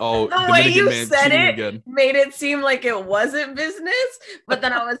to think, oh, the Dominican way you man said cheating it again. made it seem like it wasn't business, but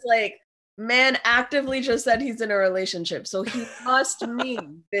then I was like, man actively just said he's in a relationship, so he must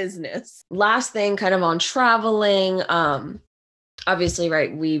mean business. Last thing, kind of on traveling, obviously,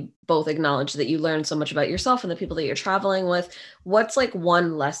 right, we both acknowledge that you learn so much about yourself and the people that you're traveling with. What's like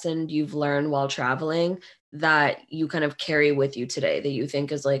one lesson you've learned while traveling that you kind of carry with you today that you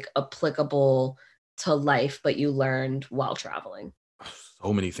think is like applicable to life, but you learned while traveling?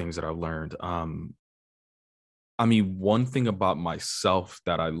 So many things that I've learned. I mean, one thing about myself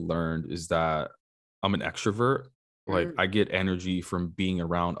that I learned is that I'm an extrovert. Like, I get energy from being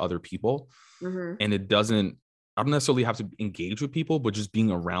around other people, and I don't necessarily have to engage with people, but just being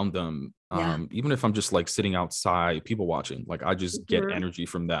around them. Even if I'm just like sitting outside, people watching, like, I just get energy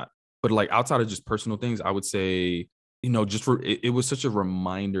from that. But like, outside of just personal things, I would say, just it was such a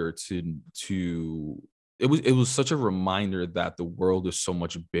reminder it was such a reminder that the world is so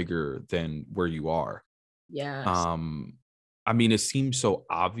much bigger than where you are. Yes. I mean, it seems so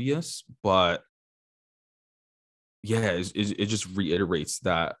obvious, but yeah, it just reiterates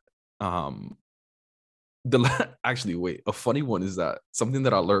that. Actually, wait, a funny one is that something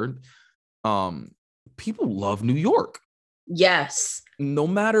that I learned. People love New York. Yes. No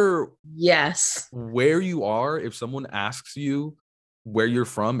matter Yes. where you are, if someone asks you where you're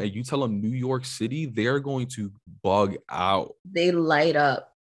from and you tell them New York City, they're going to bug out. They light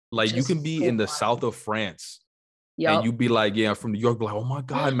up. Like, you can be in the south of France. And you'd be like, yeah, I'm from New York. Be like, oh my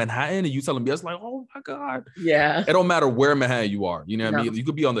God, Manhattan. And you tell them yes, like, oh my God. Yeah. It don't matter where Manhattan you are. You know what I mean? You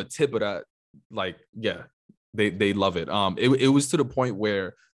could be on the tip of that. Like, yeah, they love it. It was to the point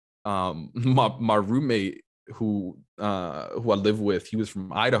where my roommate who I live with, he was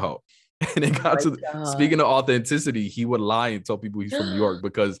from Idaho. And it got speaking of authenticity, he would lie and tell people he's from New York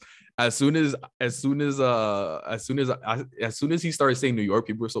because as soon as he started saying New York,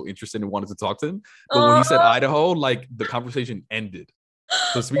 people were so interested and wanted to talk to him. But when he said Idaho, like, the conversation ended.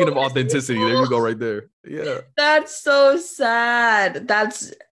 So speaking of authenticity, there you go, right there. Yeah, that's so sad.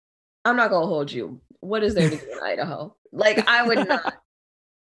 I'm not gonna hold you. What is there to do in Idaho? Like, I would not.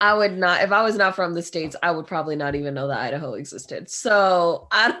 If I was not from the States, I would probably not even know that Idaho existed. So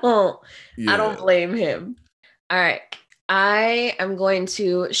I don't blame him. All right. I am going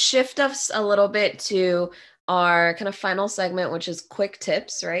to shift us a little bit to our kind of final segment, which is quick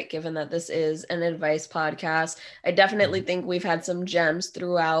tips, right? Given that this is an advice podcast, I definitely think we've had some gems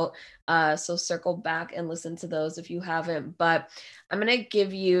throughout. So circle back and listen to those if you haven't. But I'm going to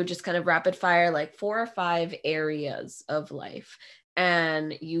give you just kind of rapid fire, like 4 or 5 areas of life.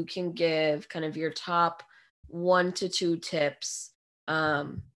 And you can give kind of your top 1 to 2 tips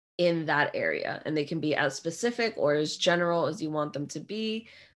in that area. And they can be as specific or as general as you want them to be,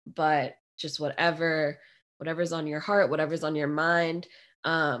 but just whatever's on your heart, whatever's on your mind.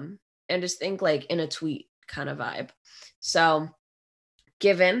 And just think like in a tweet kind of vibe. So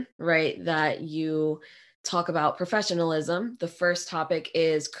given, right, that you talk about professionalism, the first topic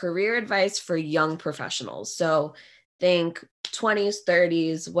is career advice for young professionals. So think 20s,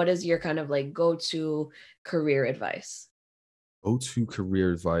 30s. What is your kind of like go-to career advice? Go-to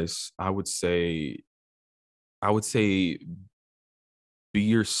career advice, I would say be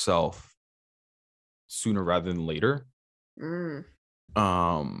yourself sooner rather than later. Mm,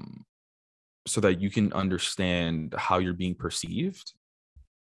 Um, so that you can understand how you're being perceived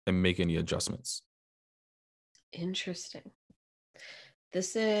and make any adjustments. interesting.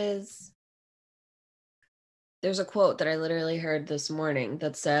 There's a quote that I literally heard this morning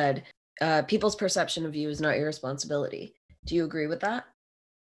that said, people's perception of you is not your responsibility. Do you agree with that?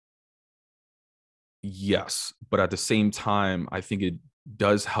 Yes, but at the same time, I think it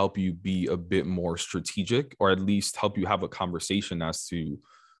does help you be a bit more strategic, or at least help you have a conversation as to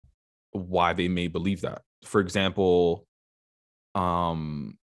why they may believe that.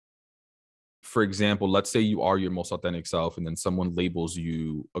 Um, for example, let's say you are your most authentic self, and then someone labels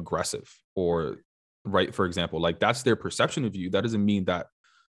you aggressive, or right, for example, like that's their perception of you. That doesn't mean that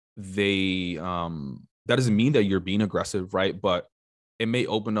that doesn't mean that you're being aggressive, right? But it may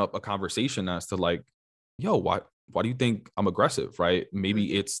open up a conversation as to like, yo, why do you think I'm aggressive, right? Mhm.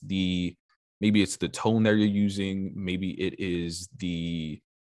 Maybe it's the tone that you're using, maybe it is the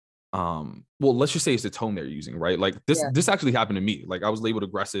well, let's just say it's the tone they're using, right? Like this Yeah. this actually happened to me. Like I was labeled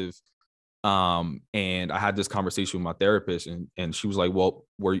aggressive, and I had this conversation with my therapist, and she was like, well,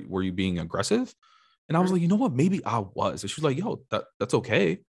 were you being aggressive? And I was like, you know what, maybe I was. And she was like, yo, that's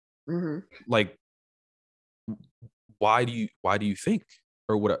okay. Mm-hmm. Like, why do you think,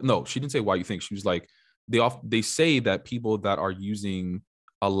 or what? No, she didn't say why you think. She was like, they say that people that are using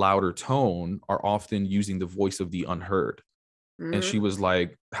a louder tone are often using the voice of the unheard. And she Mm-hmm. was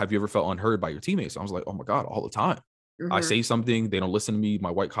like, have you ever felt unheard by your teammates? I was like, oh my God, all the time. I Mm-hmm. say something, they don't listen to me.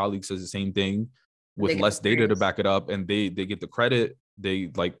 My white colleague says the same thing And with they get the less data to praise. back it up, and they get the credit.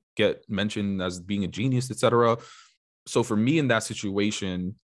 They like get mentioned as being a genius, etc. So for me in that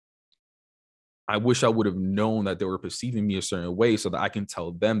situation, I wish I would have known that they were perceiving me a certain way so that I can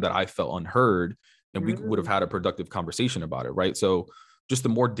tell them that I felt unheard, and we would have Mm. had a productive conversation about it, right? So just the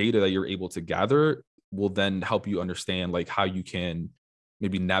more data that you're able to gather will then help you understand like how you can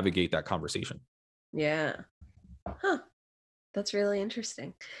maybe navigate that conversation. Yeah. Huh. That's really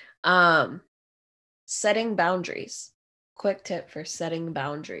interesting. Um, Setting boundaries. Quick tip for setting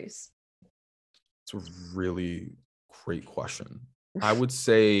boundaries. It's a really great question. I would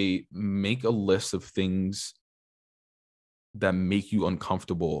say make a list of things that make you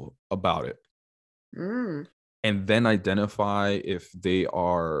uncomfortable about it, Mm. and then identify if they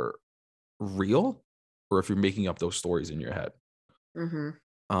are real or if you're making up those stories in your head.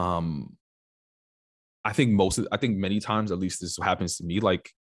 Mm-hmm. Um, I think many times, at least this happens to me,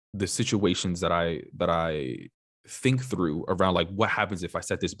 like the situations that I think through around like what happens if I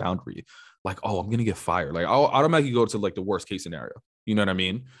set this boundary, like, oh, I'm gonna get fired. Like I'll automatically go to like the worst case scenario. You know what I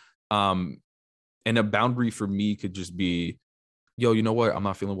mean? Um, and a boundary for me could just be, yo, you know what? I'm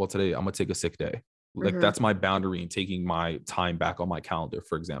not feeling well today. I'm gonna take a sick day. Like Mm-hmm. that's my boundary in taking my time back on my calendar,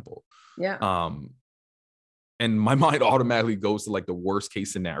 for example. Yeah. Um, and my mind automatically goes to like the worst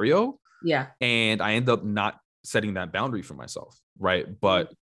case scenario, Yeah. and I end up not setting that boundary for myself, right? Mm.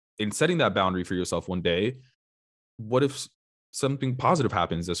 But in setting that boundary for yourself one day, what if something positive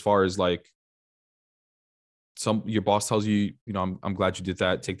happens, as far as like some your boss tells you, you know, I'm glad you did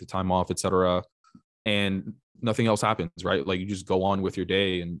that, take the time off, etc., and nothing else happens, right? Like you just go on with your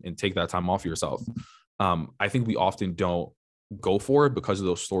day and take that time off yourself. I think we often don't go for it because of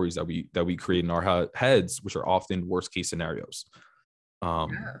those stories that we create in our heads, which are often worst case scenarios.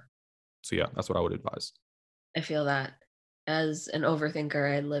 Um, Yeah. so yeah, that's what I would advise. I feel that as an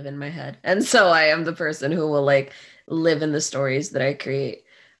overthinker, I live in my head. And so I am the person who will like live in the stories that I create.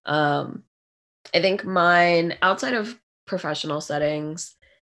 Um, I think mine outside of professional settings,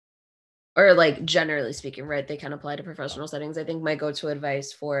 or like generally speaking, right? They can apply to professional settings. I think my go-to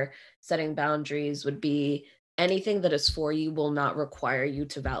advice for setting boundaries would be anything that is for you will not require you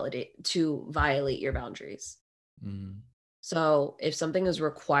to violate your boundaries. So if something is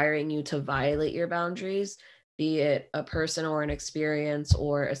requiring you to violate your boundaries, be it a person or an experience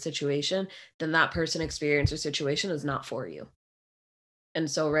or a situation, then that person, experience, or situation is not for you. And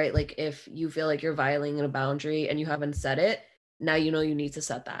so, right, like if you feel like you're violating a boundary and you haven't set it, now you know you need to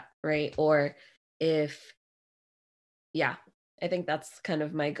set that, right? Or if, yeah, I think that's kind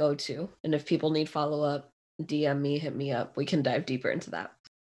of my go-to. And if people need follow-up, DM me, hit me up. We can dive deeper into that.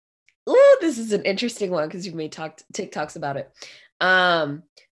 Ooh, this is an interesting one because you've made TikToks about it.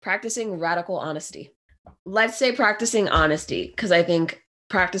 Practicing radical honesty. Let's say practicing honesty, because I think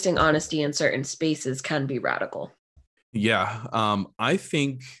practicing honesty in certain spaces can be radical. Yeah. I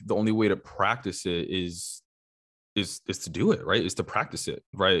think the only way to practice it is to do it, right? Is to practice it,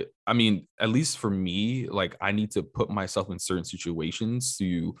 right? I mean, at least for me, like I need to put myself in certain situations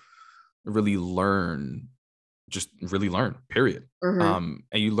to really learn, just really learn, period. And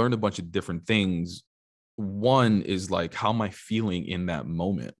you learn a bunch of different things. One is like, how am I feeling in that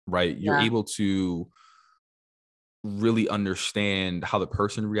moment, right? You're able to really understand how the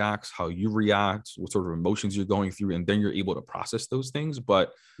person reacts, how you react, what sort of emotions you're going through, and then you're able to process those things.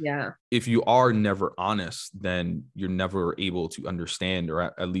 But if you are never honest, then you're never able to understand or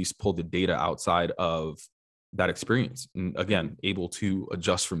at least pull the data outside of that experience. And again, able to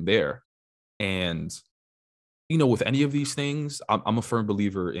adjust from there. And with any of these things, I'm a firm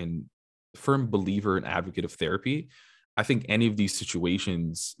believer and advocate of therapy. I think any of these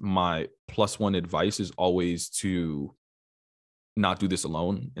situations, my plus one advice is always to not do this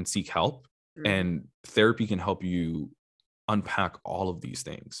alone and seek help. And therapy can help you unpack all of these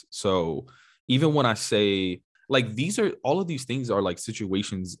things. So even when I say like, all of these things are like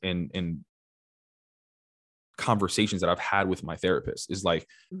situations and conversations that I've had with my therapist is like,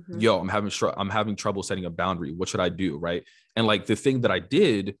 yo, I'm having trouble setting a boundary. What should I do? Right. And like the thing that I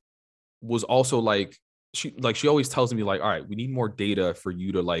did was also like, she always tells me like, all right, we need more data for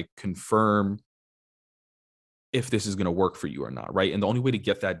you to like confirm if this is going to work for you or not. Right. And the only way to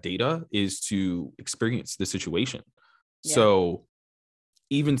get that data is to experience the situation. So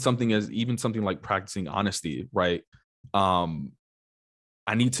even something like practicing honesty, right?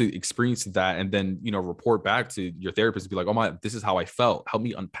 I need to experience that and then, report back to your therapist and be like, oh this is how I felt. Help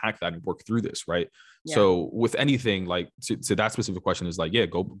me unpack that and work through this. Right. So with anything like to that specific question is like,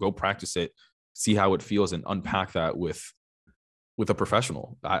 go practice it, see how it feels and unpack that with a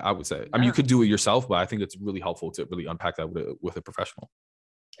professional. I would say, I mean, you could do it yourself, but I think it's really helpful to really unpack that with a professional.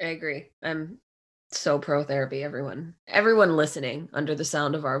 I agree. I'm so pro therapy. Everyone listening under the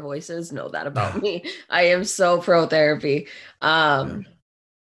sound of our voices know that about me. I am so pro therapy. And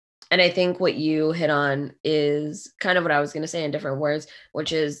I think what you hit on is kind of what I was going to say in different words,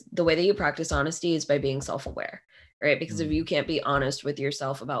 which is the way that you practice honesty is by being self-aware, right? Because if you can't be honest with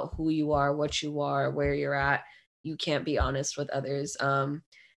yourself about who you are, what you are, where you're at, you can't be honest with others.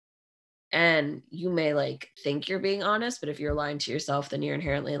 And you may like think you're being honest, but if you're lying to yourself, then you're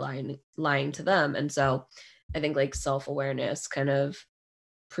inherently lying to them. And so I think like self-awareness kind of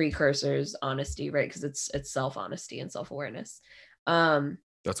precursors honesty, right? Because it's self-honesty and self-awareness.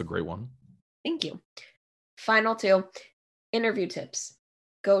 That's a great one. Thank you. Final two, interview tips.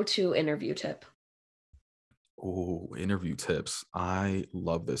 Go to interview tip. Oh, interview tips. I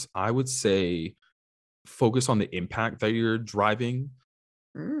love this. I would say focus on the impact that you're driving.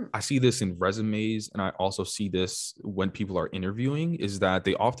 I see this in resumes, and I also see this when people are interviewing, is that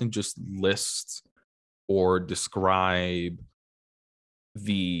they often just list or describe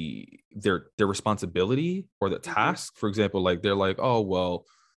their responsibility or the task. For example, like they're like, oh, well,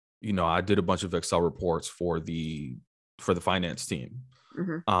 I did a bunch of Excel reports for the finance team.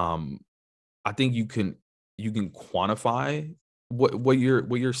 I think you can quantify what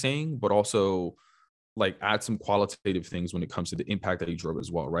you're saying, but also like add some qualitative things when it comes to the impact that you drove as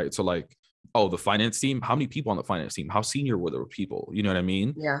well, right? So like, oh, the finance team, how many people on the finance team? How senior were the people? You know what I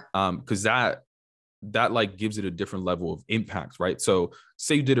mean? Yeah. Because that like gives it a different level of impact, right? So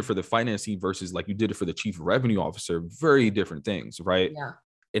say you did it for the finance team versus like you did it for the chief revenue officer, very different things, right? Yeah.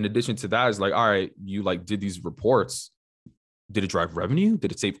 In addition to that, is like, all right, you like did these reports. Did it drive revenue?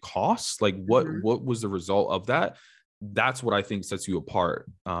 Did it save costs? Like what was the result of that? That's what I think sets you apart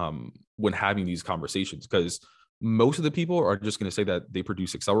when having these conversations, because most of the people are just going to say that they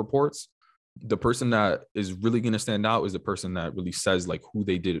produce Excel reports. The person that is really going to stand out is the person that really says like who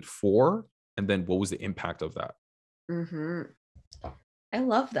they did it for and then what was the impact of that. I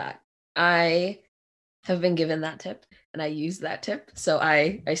love that. I have been given that tip and I use that tip. So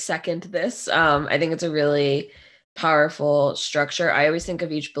I second this. I think it's a really powerful structure. I always think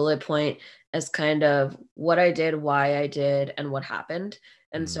of each bullet point as kind of what I did, why I did, and what happened.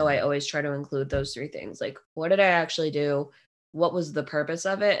 And so I always try to include those three things. Like, what did I actually do? What was the purpose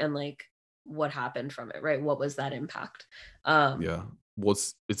of it? And like, what happened from it, right? What was that impact? Yeah. Well,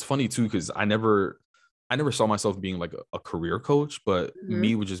 it's funny too, because I never saw myself being like a career coach, but Mhm,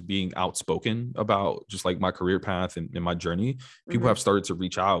 me with just being outspoken about just like my career path and my journey, people mhm. have started to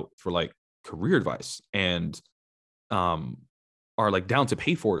reach out for like career advice and um are like down to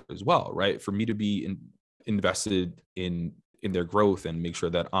pay for it as well, right? For me to be invested in their growth and make sure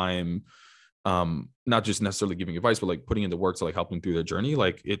that I'm not just necessarily giving advice, but like putting in the work to like help them through their journey.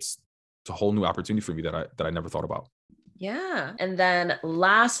 Like it's a whole new opportunity for me that I never thought about. Yeah. And then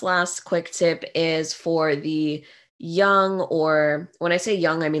last quick tip is for the young, or when I say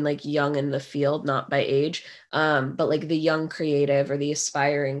young, I mean like young in the field, not by age, but like the young creative or the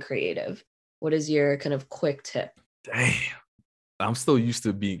aspiring creative. What is your kind of quick tip? Damn. I'm still used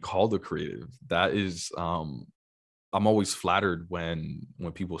to being called a creative. That is I'm always flattered when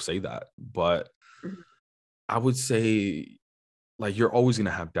people say that. But Mhm, I would say like you're always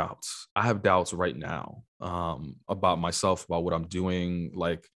gonna have doubts. I have doubts right now about myself, about what I'm doing.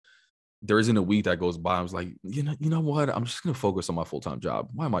 Like there isn't a week that goes by. I was like, you know what? I'm just gonna focus on my full-time job.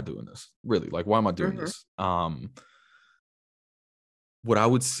 Why am I doing this? Really? Like, why am I doing mhm, this? What I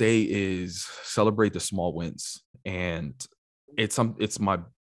would say is celebrate the small wins. And it's my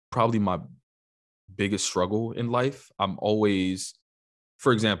probably my biggest struggle in life. I'm always,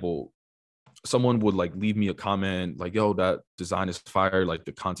 for example, someone would like leave me a comment like, yo, that design is fire, like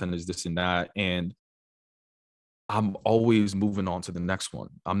the content is this and that. And I'm always moving on to the next one.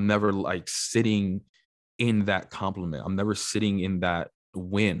 I'm never like sitting in that compliment. I'm never sitting in that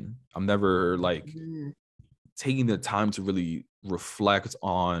win. I'm never like mhm. taking the time to really reflect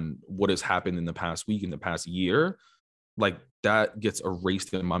on what has happened in the past week, in the past year. Like that gets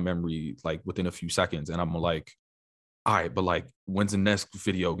erased in my memory like within a few seconds. And I'm like, all right, but like when's the next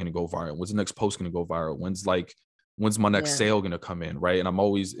video gonna go viral? When's the next post gonna go viral? When's my next Yeah. sale gonna come in? Right. And I'm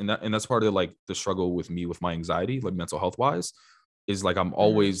always in that, and that's part of like the struggle with me with my anxiety, like mental health wise, is like I'm Mhm,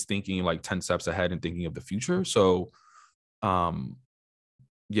 always thinking like 10 steps ahead and thinking of the future. So um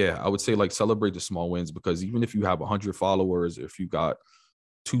yeah, I would say like celebrate the small wins, because even if you have 100 followers, if you got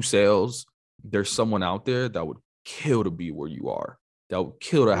 2 sales, there's someone out there that would kill to be where you are, that would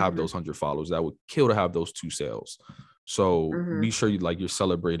kill to have mhm, those 100 followers, that would kill to have those 2 sales. So be mhm. sure you're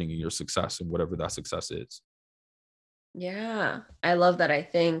celebrating in your success and whatever that success is. Yeah. I love that. I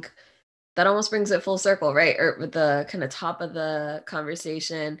think that almost brings it full circle, right? Or with the kind of top of the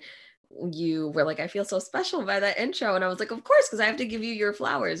conversation, you were like, I feel so special by that intro. And I was like, of course, because I have to give you your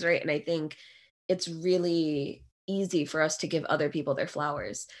flowers, right? And I think it's really easy for us to give other people their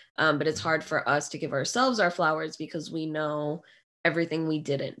flowers. But it's hard for us to give ourselves our flowers because we know everything we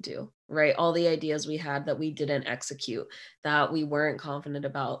didn't do, right? All the ideas we had that we didn't execute, that we weren't confident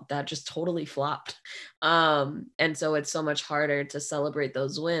about, that just totally flopped. And so it's so much harder to celebrate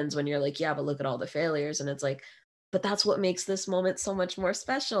those wins when you're like, yeah, but look at all the failures. And it's like, but that's what makes this moment so much more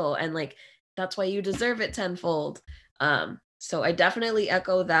special. And like, that's why you deserve it tenfold. So I definitely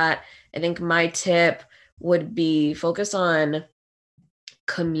echo that. I think my tip would be focus on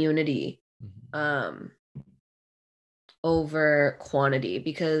community Mhm. um, over quantity,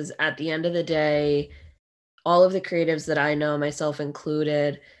 because at the end of the day, all of the creatives that I know, myself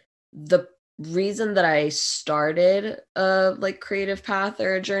included, the reason that I started a like creative path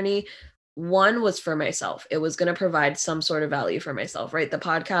or a journey, one was for myself. It was going to provide some sort of value for myself, right? The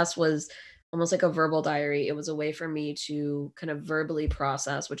podcast was almost like a verbal diary. It was a way for me to kind of verbally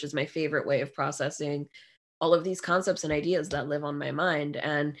process, which is my favorite way of processing all of these concepts and ideas that live on my mind.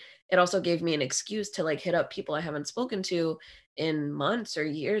 And it also gave me an excuse to like hit up people I haven't spoken to in months or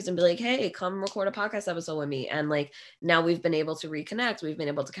years and be like, hey, come record a podcast episode with me. And like now we've been able to reconnect, we've been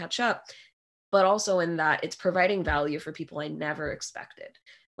able to catch up. But also in that it's providing value for people I never expected.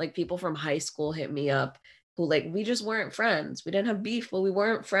 Like people from high school hit me up who like we just weren't friends. We didn't have beef, but we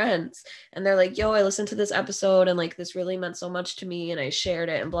weren't friends. And they're like, yo, I listened to this episode and like this really meant so much to me and I shared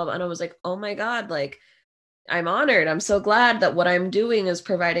it and blah blah. And I was like, oh my God, like I'm honored. I'm so glad that what I'm doing is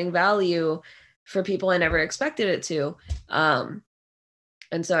providing value for people I never expected it to. Um,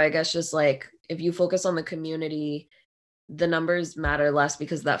 and so I guess just like if you focus on the community, the numbers matter less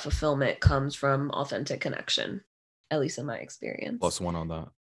because that fulfillment comes from authentic connection, at least in my experience. Plus one on that.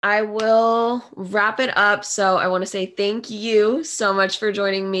 I will wrap it up. So I want to say thank you so much for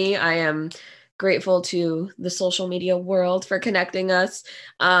joining me. I am grateful to the social media world for connecting us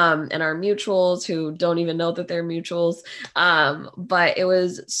and our mutuals who don't even know that they're mutuals. But it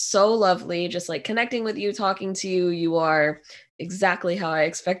was so lovely just like connecting with you, talking to you. You are exactly how I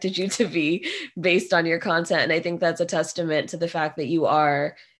expected you to be based on your content. And I think that's a testament to the fact that you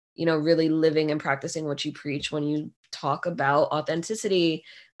are, really living and practicing what you preach when you talk about authenticity,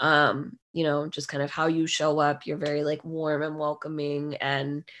 just kind of how you show up. You're very like warm and welcoming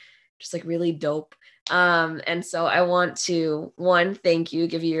and just like really dope. And so I want to, one, thank you,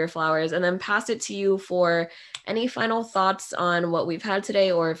 give you your flowers, and then pass it to you for any final thoughts on what we've had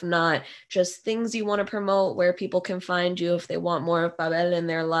today, or if not, just things you want to promote, where people can find you if they want more of Pabel in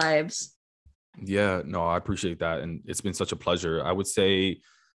their lives. Yeah, no, I appreciate that. And it's been such a pleasure. I would say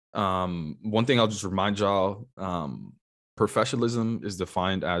one thing I'll just remind y'all, professionalism is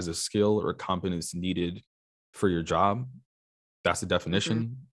defined as a skill or competence needed for your job. That's the definition.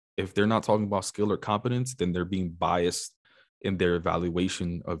 Mm-hmm. If they're not talking about skill or competence, then they're being biased in their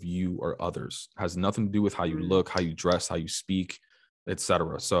evaluation of you or others. It has nothing to do with how you look, how you dress, how you speak,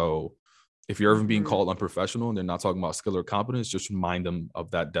 etc. So if you're ever being called unprofessional and they're not talking about skill or competence, just remind them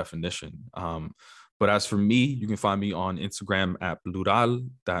of that definition. But as for me, you can find me on Instagram at Plural.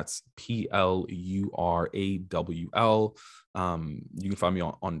 That's Plural. You can find me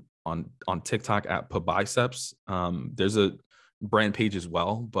on TikTok at Pabiceps. There's a brand page as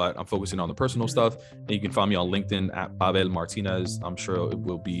well, but I'm focusing on the personal stuff. And you can find me on LinkedIn at Pabel Martinez. I'm sure it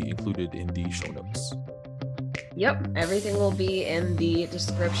will be included in the show notes. Yep, everything will be in the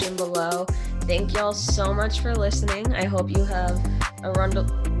description below. Thank y'all so much for listening. I hope you have a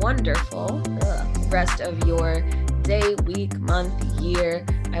wonderful rest of your day, week, month, year.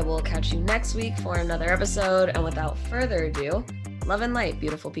 I will catch you next week for another episode. And without further ado, love and light,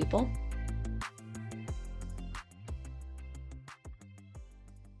 beautiful people.